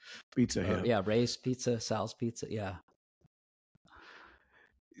about pizza here. Yeah, Ray's Pizza, Sal's Pizza. Yeah,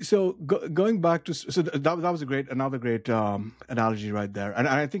 So going back to that was another great analogy right there, and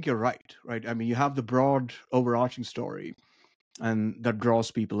I think you're right. Right. I mean, you have the broad overarching story, and that draws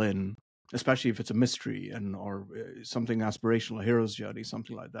people in, especially if it's a mystery or something aspirational, a hero's journey,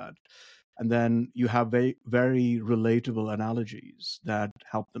 something like that. And then you have very, very relatable analogies that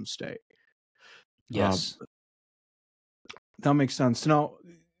help them stay. Uh, yes, that makes sense. Now,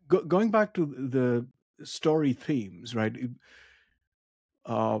 going back to the story themes, right?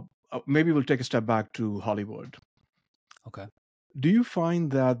 Uh, Maybe we'll take a step back to Hollywood. okay. Do you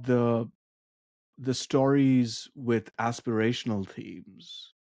find that the stories with aspirational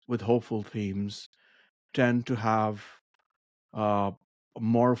themes, with hopeful themes, tend to have uh,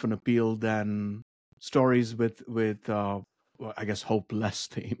 more of an appeal than stories with well, I guess hopeless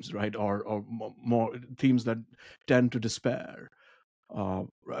themes, right? Or more themes that tend to despair.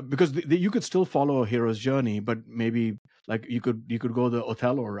 Because you could still follow a hero's journey, but maybe like you could go the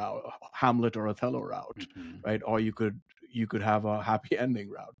Othello route, Hamlet or Othello route, Hmm. right? Or you could have a happy ending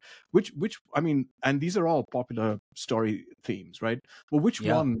route. Which I mean, and these are all popular story themes, right? Well, which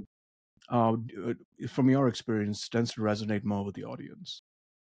Yeah. one, from your experience, tends to resonate more with the audience?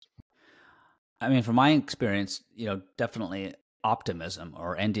 I mean, from my experience, definitely optimism,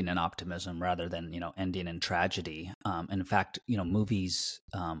 or ending in optimism rather than, ending in tragedy. And in fact, movies,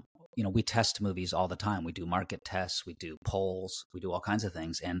 we test movies all the time. We do market tests, we do polls, we do all kinds of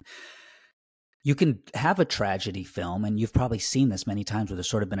things. And you can have a tragedy film, and you've probably seen this many times where there's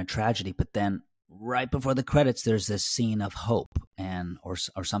sort of been a tragedy, but then right before the credits, there's this scene of hope,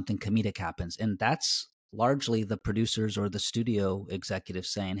 or something comedic happens. And that's largely the producers or the studio executives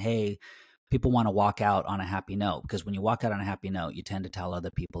saying, hey, people want to walk out on a happy note, because when you walk out on a happy note, you tend to tell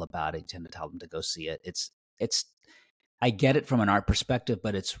other people about it. You tend to tell them to go see it. It's I get it from an art perspective,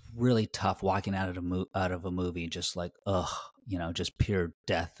 but it's really tough walking out of a movie just like, ugh, just pure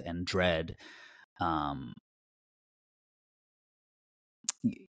death and dread. Um,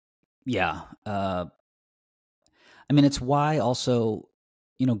 yeah. I mean, it's why also,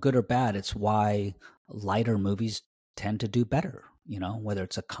 good or bad, it's why lighter movies tend to do better, whether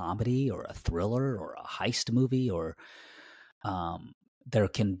it's a comedy or a thriller or a heist movie, or um, there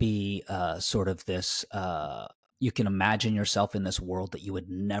can be sort of this, you can imagine yourself in this world that you would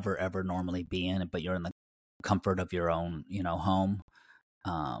never, ever normally be in, but you're in the comfort of your own, home.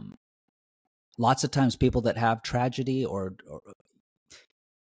 Um, Lots of times people that have tragedy, or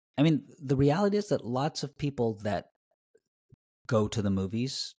I mean, the reality is that lots of people that go to the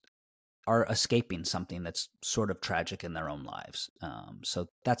movies are escaping something that's sort of tragic in their own lives. So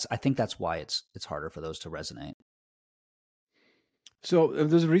I think that's why it's harder for those to resonate. So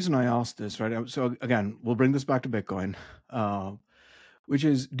there's a reason I asked this, right? So again, we'll bring this back to Bitcoin, uh, which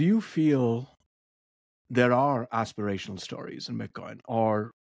is, do you feel there are aspirational stories in Bitcoin,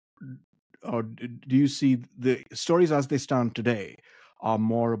 or do you see the stories as they stand today are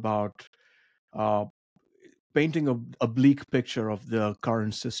more about uh, painting a bleak picture of the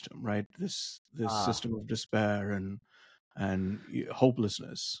current system, right? This Ah, system of despair and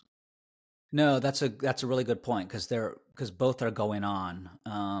hopelessness. no, that's a really good point, because both are going on.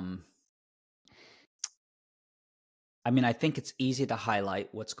 I mean, I think it's easy to highlight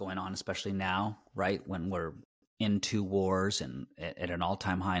what's going on, especially now, right? When we're in two wars and at an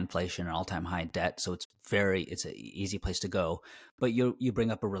all-time high inflation and all-time high debt. So it's an easy place to go. But you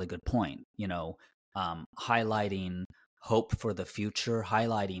bring up a really good point, highlighting hope for the future,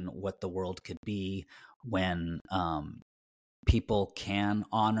 highlighting what the world could be when people can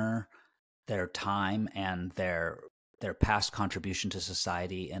honor their time and their past contribution to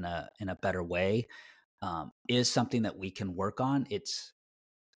society in a better way, is something that we can work on.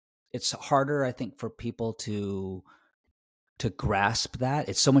 It's harder, I think, for people to grasp that.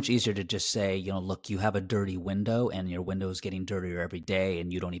 It's so much easier to just say, look, you have a dirty window and your window is getting dirtier every day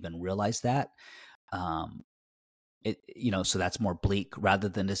and you don't even realize that. Um, so that's more bleak rather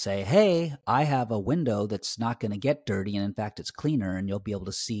than to say, hey, I have a window that's not going to get dirty. And in fact, it's cleaner and you'll be able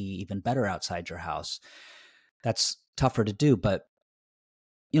to see even better outside your house. That's tougher to do. But,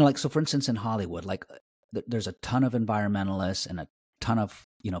 so for instance, in Hollywood, there's a ton of environmentalists and a ton of,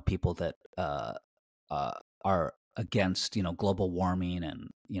 people that are against, global warming and,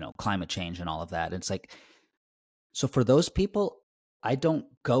 climate change and all of that. It's like, so for those people, I don't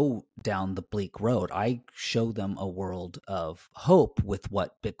go down the bleak road. I show them a world of hope with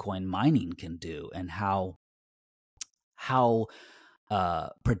what Bitcoin mining can do and how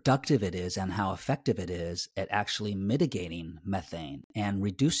productive it is and how effective it is at actually mitigating methane and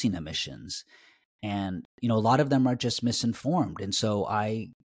reducing emissions. And, a lot of them are just misinformed. And so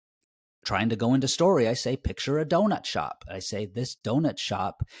trying to go into story, I say, picture a donut shop. I say, this donut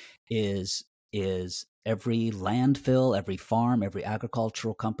shop is every landfill, every farm, every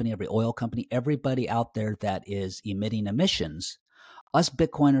agricultural company, every oil company, everybody out there that is emitting emissions. Us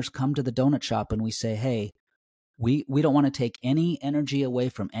Bitcoiners come to the donut shop and we say, hey, we don't want to take any energy away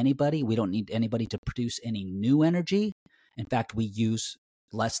from anybody. We don't need anybody to produce any new energy. In fact, we use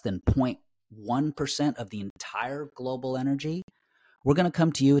less than 0.1% of the entire global energy. We're going to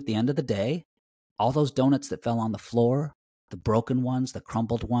come to you at the end of the day. All those donuts that fell on the floor, the broken ones, the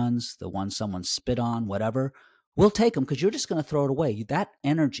crumbled ones, the ones someone spit on, whatever, we'll take them because you're just going to throw it away. That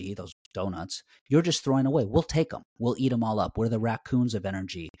energy, those donuts, you're just throwing away. We'll take them. We'll eat them all up. We're the raccoons of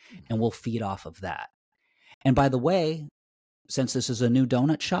energy, and we'll feed off of that. And by the way, since this is a new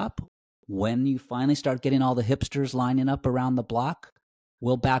donut shop, when you finally start getting all the hipsters lining up around the block,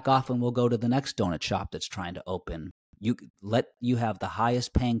 we'll back off and we'll go to the next donut shop that's trying to open. You have the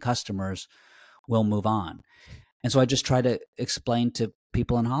highest paying customers, we'll move on. And so I just try to explain to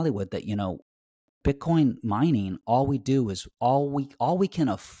people in Hollywood that, Bitcoin mining, all we do is all we can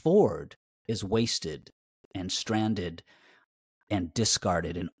afford is wasted and stranded and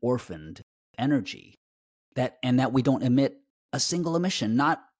discarded and orphaned energy that we don't emit a single emission,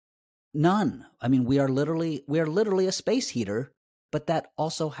 none. I mean, we are literally a space heater, but that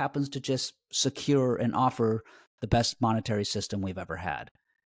also happens to just secure and offer the best monetary system we've ever had.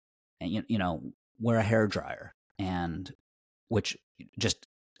 And we're a hairdryer, and which just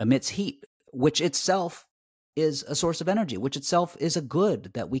emits heat, which itself is a source of energy, which itself is a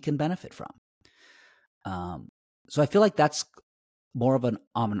good that we can benefit from. So I feel like that's more of an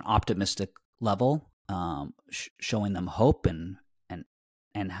optimistic level, showing them hope and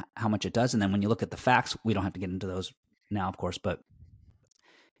how much it does. And then when you look at the facts, we don't have to get into those now, of course, but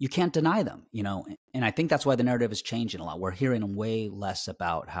you can't deny them, and I think that's why the narrative is changing a lot. We're hearing way less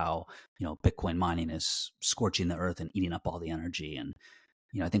about how, Bitcoin mining is scorching the earth and eating up all the energy. And,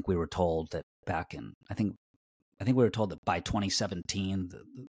 I think we were told that back in, I think we were told that by 2017, the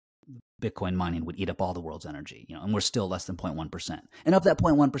Bitcoin mining would eat up all the world's energy, and we're still less than 0.1%. And of that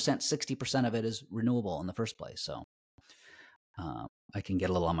 0.1%, 60% of it is renewable in the first place. So I can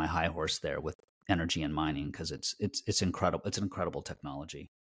get a little on my high horse there with energy and mining because it's incredible. It's an incredible technology.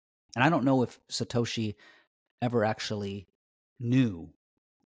 And I don't know if Satoshi ever actually knew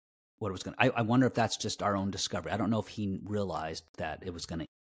what it was going to. I wonder if that's just our own discovery. I don't know if he realized that it was going to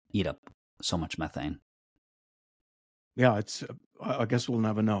eat up so much methane. Yeah, I guess we'll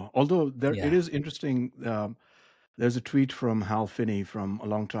never know. Although it is interesting. There's a tweet from Hal Finney from a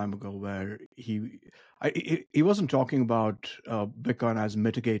long time ago where he wasn't talking about Bitcoin as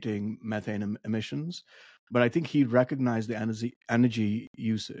mitigating methane emissions, but I think he recognized the energy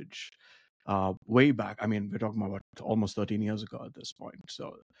usage way back. I mean, we're talking about almost 13 years ago at this point.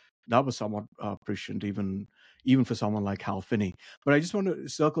 So that was somewhat prescient, even for someone like Hal Finney. But I just want to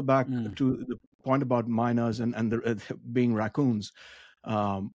circle back to the point about miners and being raccoons.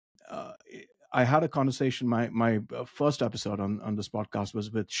 I had a conversation. My first episode on this podcast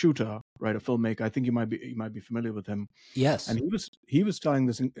was with Shooter, right, a filmmaker. I think you might be familiar with him. Yes, and he was telling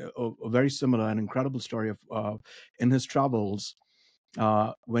this a very similar and incredible story of in his travels.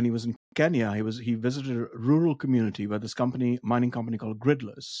 When he was in Kenya, he visited a rural community where this mining company called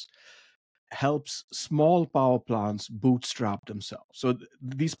Gridless helps small power plants bootstrap themselves. So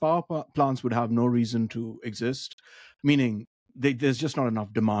these power plants would have no reason to exist, meaning there's just not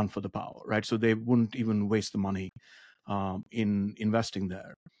enough demand for the power, right? So they wouldn't even waste the money in investing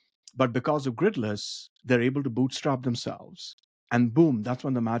there. But because of Gridless, they're able to bootstrap themselves. And boom, that's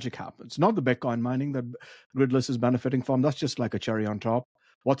when the magic happens. Not the Bitcoin mining that Gridless is benefiting from. That's just like a cherry on top.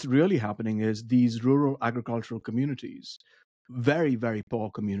 What's really happening is these rural agricultural communities, very, very poor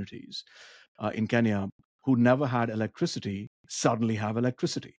communities in Kenya, who never had electricity suddenly have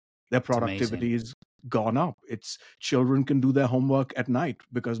electricity. Their It's amazing. productivity is gone up. It's children can do their homework at night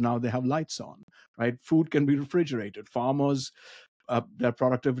because now they have lights on, right? Food can be refrigerated. Farmers, their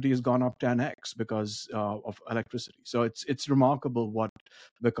productivity has gone up 10x because of electricity. So it's remarkable what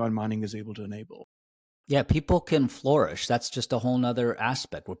Bitcoin mining is able to enable. Yeah, people can flourish. That's just a whole nother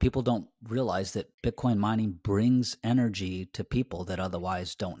aspect where people don't realize that Bitcoin mining brings energy to people that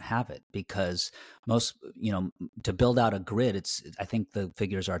otherwise don't have it. Because most, to build out a grid, I think the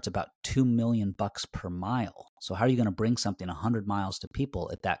figures are, it's about $2 million per mile. So how are you going to bring something 100 miles to people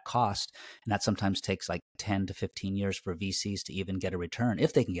at that cost? And that sometimes takes like 10 to 15 years for VCs to even get a return,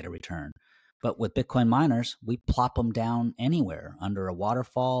 if they can get a return. But with Bitcoin miners, we plop them down anywhere, under a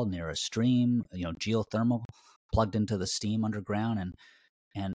waterfall, near a stream, geothermal, plugged into the steam underground,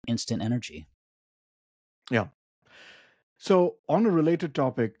 and instant energy. Yeah. So on a related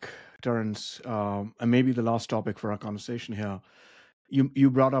topic, Terence, and maybe the last topic for our conversation here,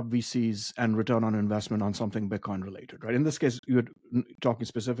 you brought up VCs and return on investment on something Bitcoin related, right? In this case, you're talking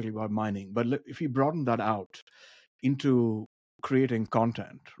specifically about mining, but if you broaden that out into creating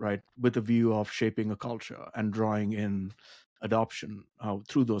content, right, with a view of shaping a culture and drawing in adoption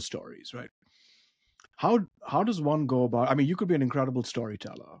through those stories, right? How does one go about? I mean, you could be an incredible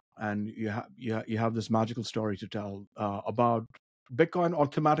storyteller, and you have this magical story to tell about Bitcoin or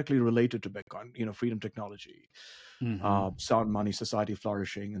thematically related to Bitcoin, freedom technology, Mm-hmm. sound money, society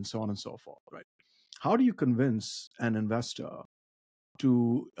flourishing, and so on and so forth, right? How do you convince an investor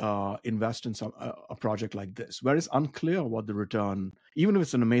to invest in a project like this, where it's unclear what the return, even if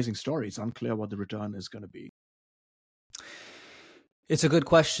it's an amazing story, it's unclear what the return is going to be? It's a good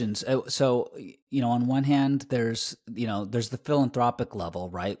question. So, on one hand, there's the philanthropic level,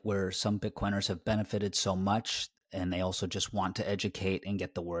 right, where some Bitcoiners have benefited so much, and they also just want to educate and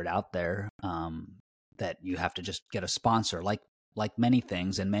get the word out there, that you have to just get a sponsor, like many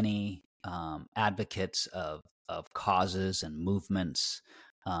things, and many advocates of causes and movements.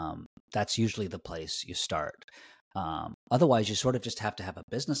 That's usually the place you start. Otherwise, you sort of just have to have a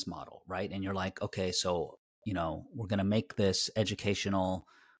business model, right? And you're like, okay, so we're going to make this educational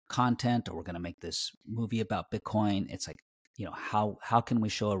content, or we're going to make this movie about Bitcoin. It's like, how can we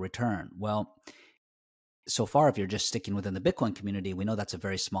show a return? Well, so far, if you're just sticking within the Bitcoin community, we know that's a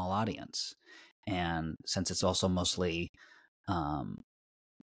very small audience. And since it's also mostly um,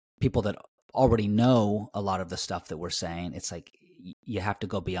 people that already know a lot of the stuff that we're saying, it's like you have to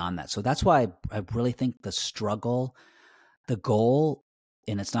go beyond that. So that's why I really think the goal,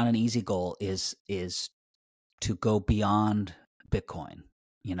 and it's not an easy goal, is to go beyond Bitcoin,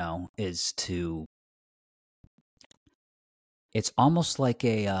 is to, it's almost like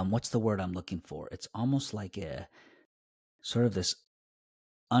a, what's the word I'm looking for? It's almost like a sort of this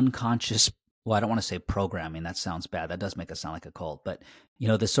unconscious, well, I don't want to say programming. That sounds bad. That does make it sound like a cult, but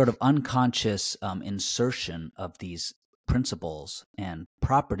this sort of unconscious insertion of these principles and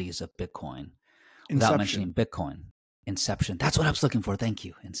properties of Bitcoin without mentioning Inception. Bitcoin. Inception. That's what I was looking for. Thank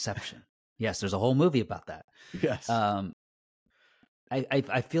you. Inception. Yes, there's a whole movie about that. Yes. Um,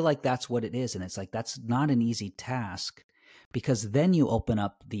 I feel like that's what it is. And it's like, that's not an easy task, because then you open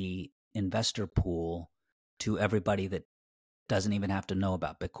up the investor pool to everybody that doesn't even have to know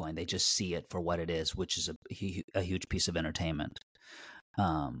about Bitcoin. They just see it for what it is, which is a huge piece of entertainment.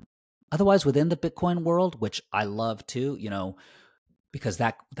 Um, Otherwise, within the Bitcoin world, which I love too, because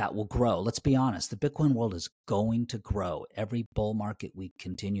that will grow. Let's be honest, the Bitcoin world is going to grow. Every bull market, we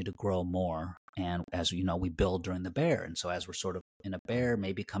continue to grow more. And as you know, we build during the bear. And so as we're sort of in a bear,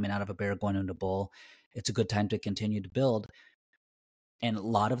 maybe coming out of a bear, going into a bull, it's a good time to continue to build. And a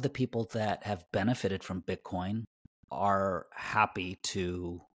lot of the people that have benefited from Bitcoin are happy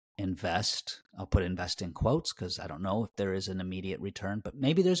to invest. I'll put invest in quotes, because I don't know if there is an immediate return, but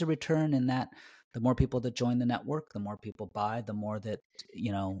maybe there's a return in that the more people that join the network, the more people buy, the more that,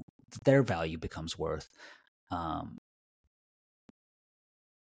 their value becomes worth. Um,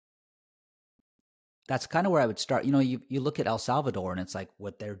 that's kind of where I would start. You look at El Salvador, and it's like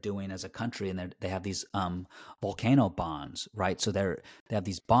what they're doing as a country, and they have these volcano bonds, right? So they have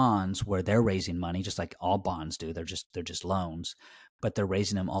these bonds where they're raising money, just like all bonds do. They're just loans, but they're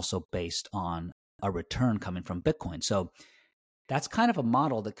raising them also based on a return coming from Bitcoin. So that's kind of a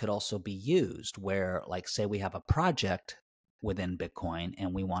model that could also be used, where, like, say we have a project within Bitcoin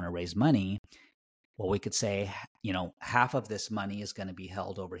and we want to raise money. Well, we could say, half of this money is going to be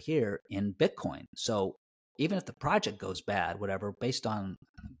held over here in Bitcoin. So even if the project goes bad, whatever, based on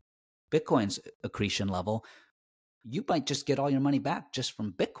Bitcoin's accretion level, you might just get all your money back just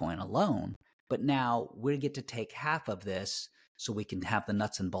from Bitcoin alone. But now we get to take half of this so we can have the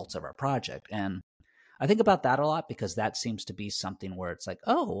nuts and bolts of our project. And I think about that a lot because that seems to be something where it's like,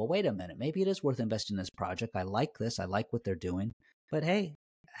 oh, well, wait a minute. Maybe it is worth investing in this project. I like this. I like what they're doing. But hey,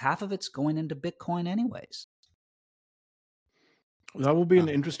 half of it's going into Bitcoin anyways. That will be an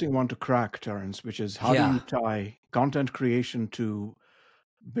Um, interesting one to crack, Terence, which is how do yeah. you tie content creation to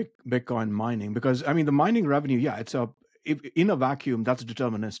Bitcoin mining? Because I mean, the mining revenue, yeah, in a vacuum, that's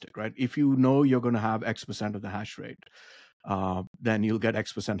deterministic, right? If you know you're going to have X% of the hash rate, then you'll get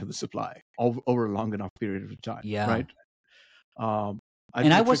X% of the supply over a long enough period of time, Yeah. right? Um, I And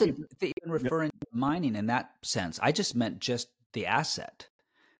think I the tricky, wasn't even yeah, referring to mining in that sense. I just meant just the asset.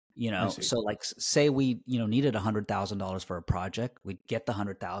 I see. So like say we, needed $100,000 for a project, we'd get the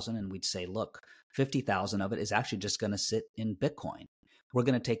 100,000 and we'd say, look, 50,000 of it is actually just going to sit in Bitcoin. We're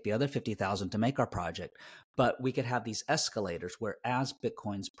going to take the other 50,000 to make our project, but we could have these escalators where as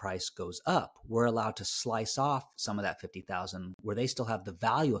Bitcoin's price goes up, we're allowed to slice off some of that 50,000 where they still have the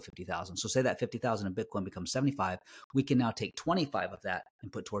value of 50,000. So say that 50,000 in Bitcoin becomes 75, we can now take 25 of that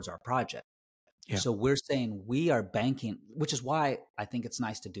and put towards our project. Yeah. So we're saying we are banking, which is why I think it's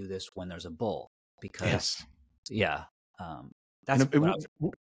nice to do this when there's a bull, because Yes. yeah, And that's what I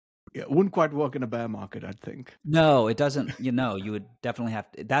was. yeah, it wouldn't quite work in a bear market, I think. No, it doesn't. You would definitely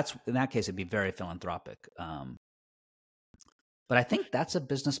have to. That's in that case, it'd be very philanthropic. But I think that's a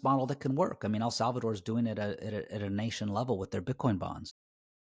business model that can work. I mean, El Salvador is doing it at a nation level with their Bitcoin bonds,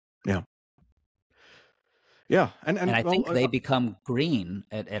 Yeah. Yeah. and And I well, think they become green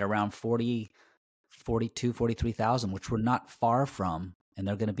at around 40, 42, 43,000, which we're not far from, and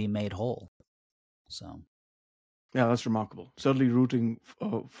they're going to be made whole. So. yeah, that's remarkable. Certainly rooting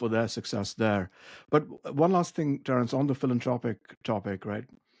for their success there. But one last thing, Terence, on the philanthropic topic, right?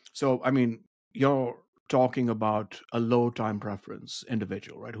 So, I mean, you're talking about a low time preference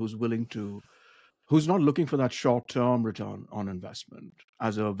individual, right? Who's not looking for that short term return on investment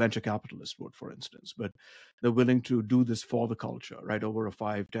as a venture capitalist would, for instance, but they're willing to do this for the culture, right? Over a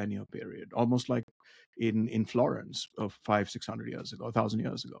 5-10 year period, almost like in Florence of 500-600 years ago, 1,000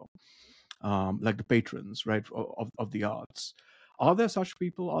 years ago. Like the patrons, right, of the arts. Are there such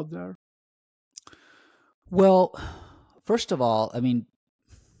people out there? Well, first of all, I mean,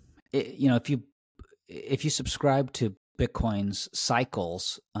 if you subscribe to Bitcoin's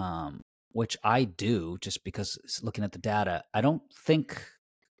cycles, which I do, just because looking at the data, I don't think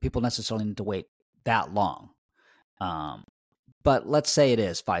people necessarily need to wait that long. Um, but let's say it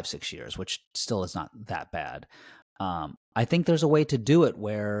is 5-6 years, which still is not that bad. I think there's a way to do it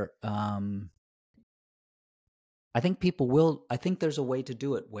where I think people will. I think there's a way to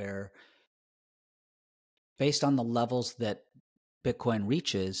do it where, based on the levels that Bitcoin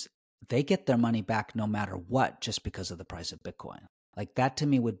reaches, they get their money back no matter what, just because of the price of Bitcoin. Like that to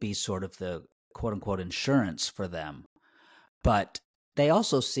me would be sort of the quote unquote insurance for them. But they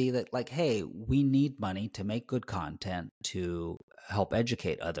also see that, like, hey, we need money to make good content to help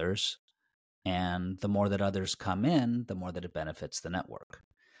educate others. And the more that others come in, the more that it benefits the network.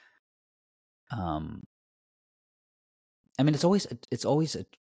 I mean, it's always a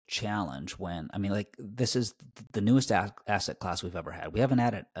challenge when, I mean, like, this is the newest asset class we've ever had. We haven't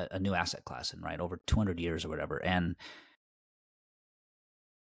had a new asset class in, right, over 200 years or whatever, and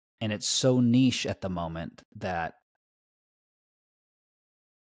it's so niche at the moment that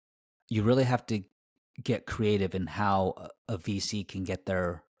you really have to get creative in how a VC can get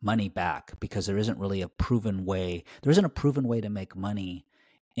their money back, because there isn't really a proven way. There isn't a proven way to make money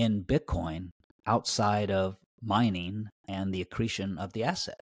in Bitcoin outside of mining and the accretion of the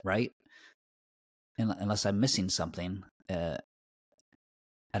asset, right? Unless I'm missing something, I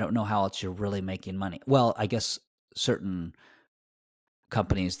don't know how else you're really making money. Well, I guess certain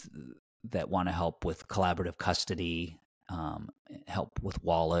companies that want to help with collaborative custody, help with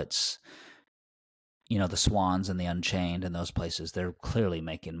wallets, the Swans and the Unchained and those places, they're clearly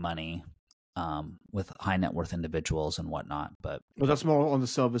making money with high net worth individuals and whatnot. But Well, that's more on the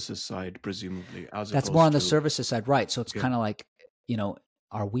services side, presumably, as that's more on opposed the to services side, right? So it's yeah. kind of like,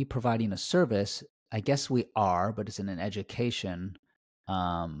 are we providing a service? I guess we are, but it's in an education.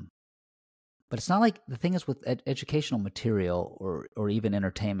 Um, but it's not like, the thing is with educational material or even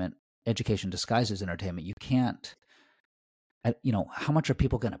entertainment, education disguises entertainment. You can't, how much are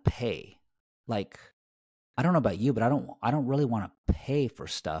people going to pay? Like, I don't know about you, but I don't really want to pay for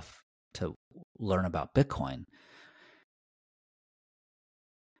stuff to learn about Bitcoin.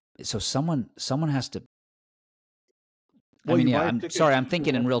 So someone has to. I Well, mean, you yeah. buy a I'm ticket sorry. I'm to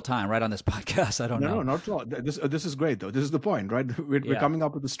thinking in real time, right on this podcast. I don't no, know. no, not at all. This is great though. This is the point, right? We're Yeah. coming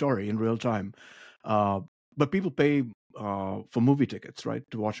up with the story in real time, uh, but people pay for movie tickets, right,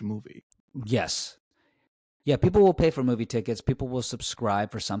 to watch a movie. Yes. Yeah, people will pay for movie tickets. People will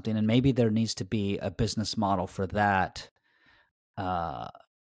subscribe for something, and maybe there needs to be a business model for that. Uh,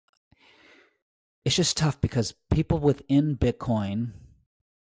 it's just tough because people within Bitcoin,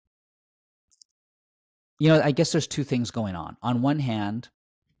 I guess there's two things going on. On one hand,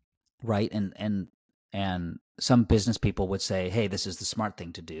 right, and some business people would say, "Hey, this is the smart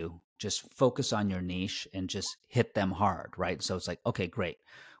thing to do. Just focus on your niche and just hit them hard," right? So it's like, okay, great.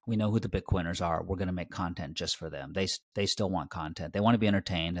 We know who the Bitcoiners are. We're going to make content just for them. They still want content. They want to be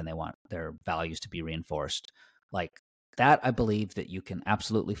entertained and they want their values to be reinforced. Like that, I believe that you can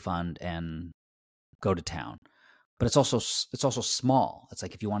absolutely fund and go to town. But it's also small. It's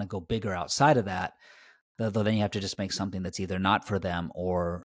like if you want to go bigger outside of that, then you have to just make something that's either not for them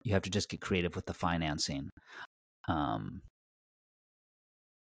or you have to just get creative with the financing. Um,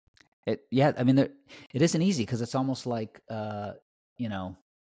 I mean, it isn't easy because it's almost like, I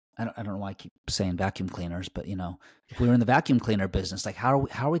don't know why I keep saying vacuum cleaners, but if we were in the vacuum cleaner business, like how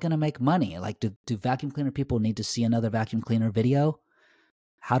are we going to make money? Like, do vacuum cleaner people need to see another vacuum cleaner video?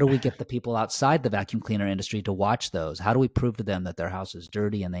 How do we get the people outside the vacuum cleaner industry to watch those? How do we prove to them that their house is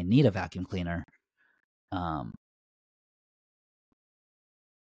dirty and they need a vacuum cleaner?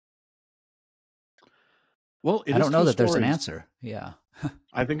 Well, it I is don't know through that there's an stories. answer. Yeah.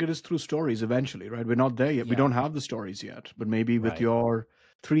 I think it is through stories eventually, right? We're not there yet. We Yeah. don't have the stories yet, but maybe with Right. your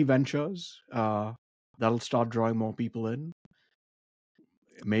 3 ventures, that'll start drawing more people in.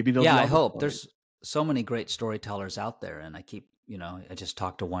 Maybe there'll Yeah, be I other hope. stories. There's so many great storytellers out there, and I just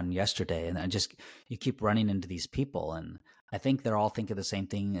talked to one yesterday, and you keep running into these people, and I think they're all thinking the same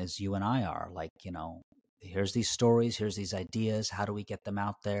thing as you and I are. Like, here's these stories, here's these ideas. How do we get them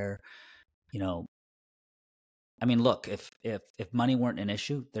out there? You know, I mean, look, if money weren't an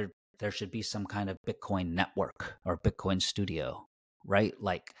issue, there should be some kind of Bitcoin network or Bitcoin studio, right?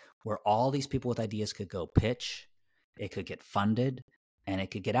 Like where all these people with ideas could go pitch, it could get funded, and it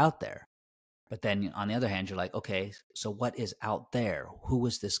could get out there. But then on the other hand, you're like, okay, so what is out there? Who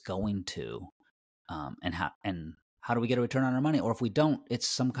is this going to? And how do we get a return on our money? Or if we don't, it's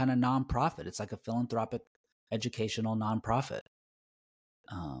some kind of nonprofit. It's like a philanthropic, educational nonprofit,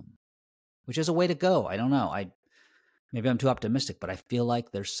 um, which is a way to go. I don't know. Maybe I'm too optimistic, but I feel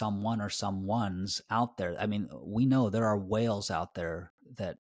like there's someone or some ones out there. I mean, we know there are whales out there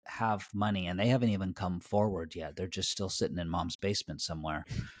that have money and they haven't even come forward yet. They're just still sitting in mom's basement somewhere.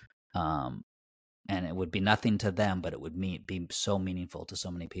 Um, and it would be nothing to them, but it would be so meaningful to so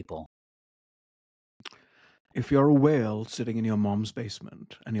many people. If you're a whale sitting in your mom's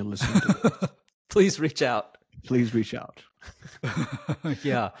basement and you're listening to this, Please reach out. please reach out.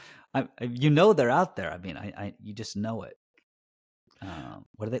 Yeah, they're out there. I mean, you just know it.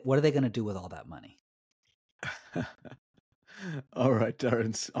 What are they going to do with all that money? All right,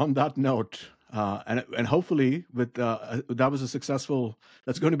 Terence. On that note, and hopefully with that's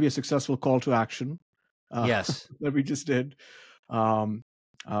going to be a successful call to action Yes. that we just did.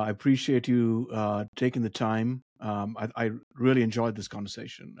 I appreciate you taking the time. I really enjoyed this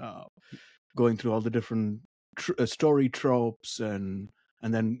conversation, going through all the different story tropes and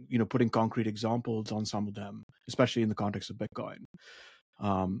then putting concrete examples on some of them, especially in the context of Bitcoin.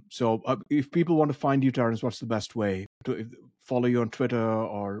 So if people want to find you, Terence, what's the best way to follow you on Twitter,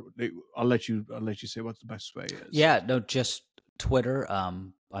 or I'll let you say what the best way is. Yeah, no, just Twitter.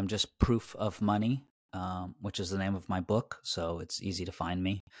 I'm just Proof of Money, which is the name of my book, so it's easy to find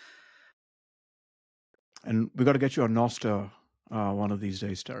me. And we got to get you on Noster one of these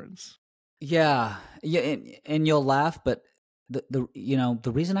days, Terence. Yeah, and you'll laugh, but the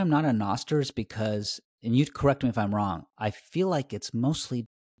reason I'm not a Noster is because, and you correct me if I'm wrong, I feel like it's mostly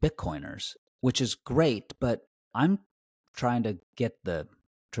Bitcoiners, which is great, but I'm trying to get the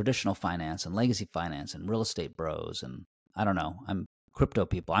traditional finance and legacy finance and real estate bros, and I don't know, I'm crypto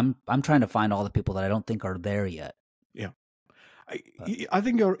people. I'm trying to find all the people that I don't think are there yet. Yeah. I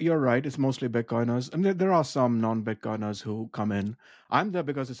think you're right. It's mostly Bitcoiners. I mean, there are some non-Bitcoiners who come in. I'm there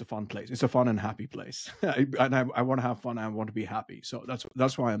because it's a fun place. It's a fun and happy place, and I want to have fun. I want to be happy. So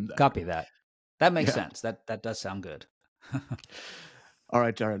that's why I'm there. Copy that. That makes sense. That does sound good. All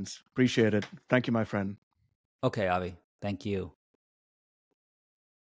right, Terence. Appreciate it. Thank you, my friend. Okay, Avi. Thank you.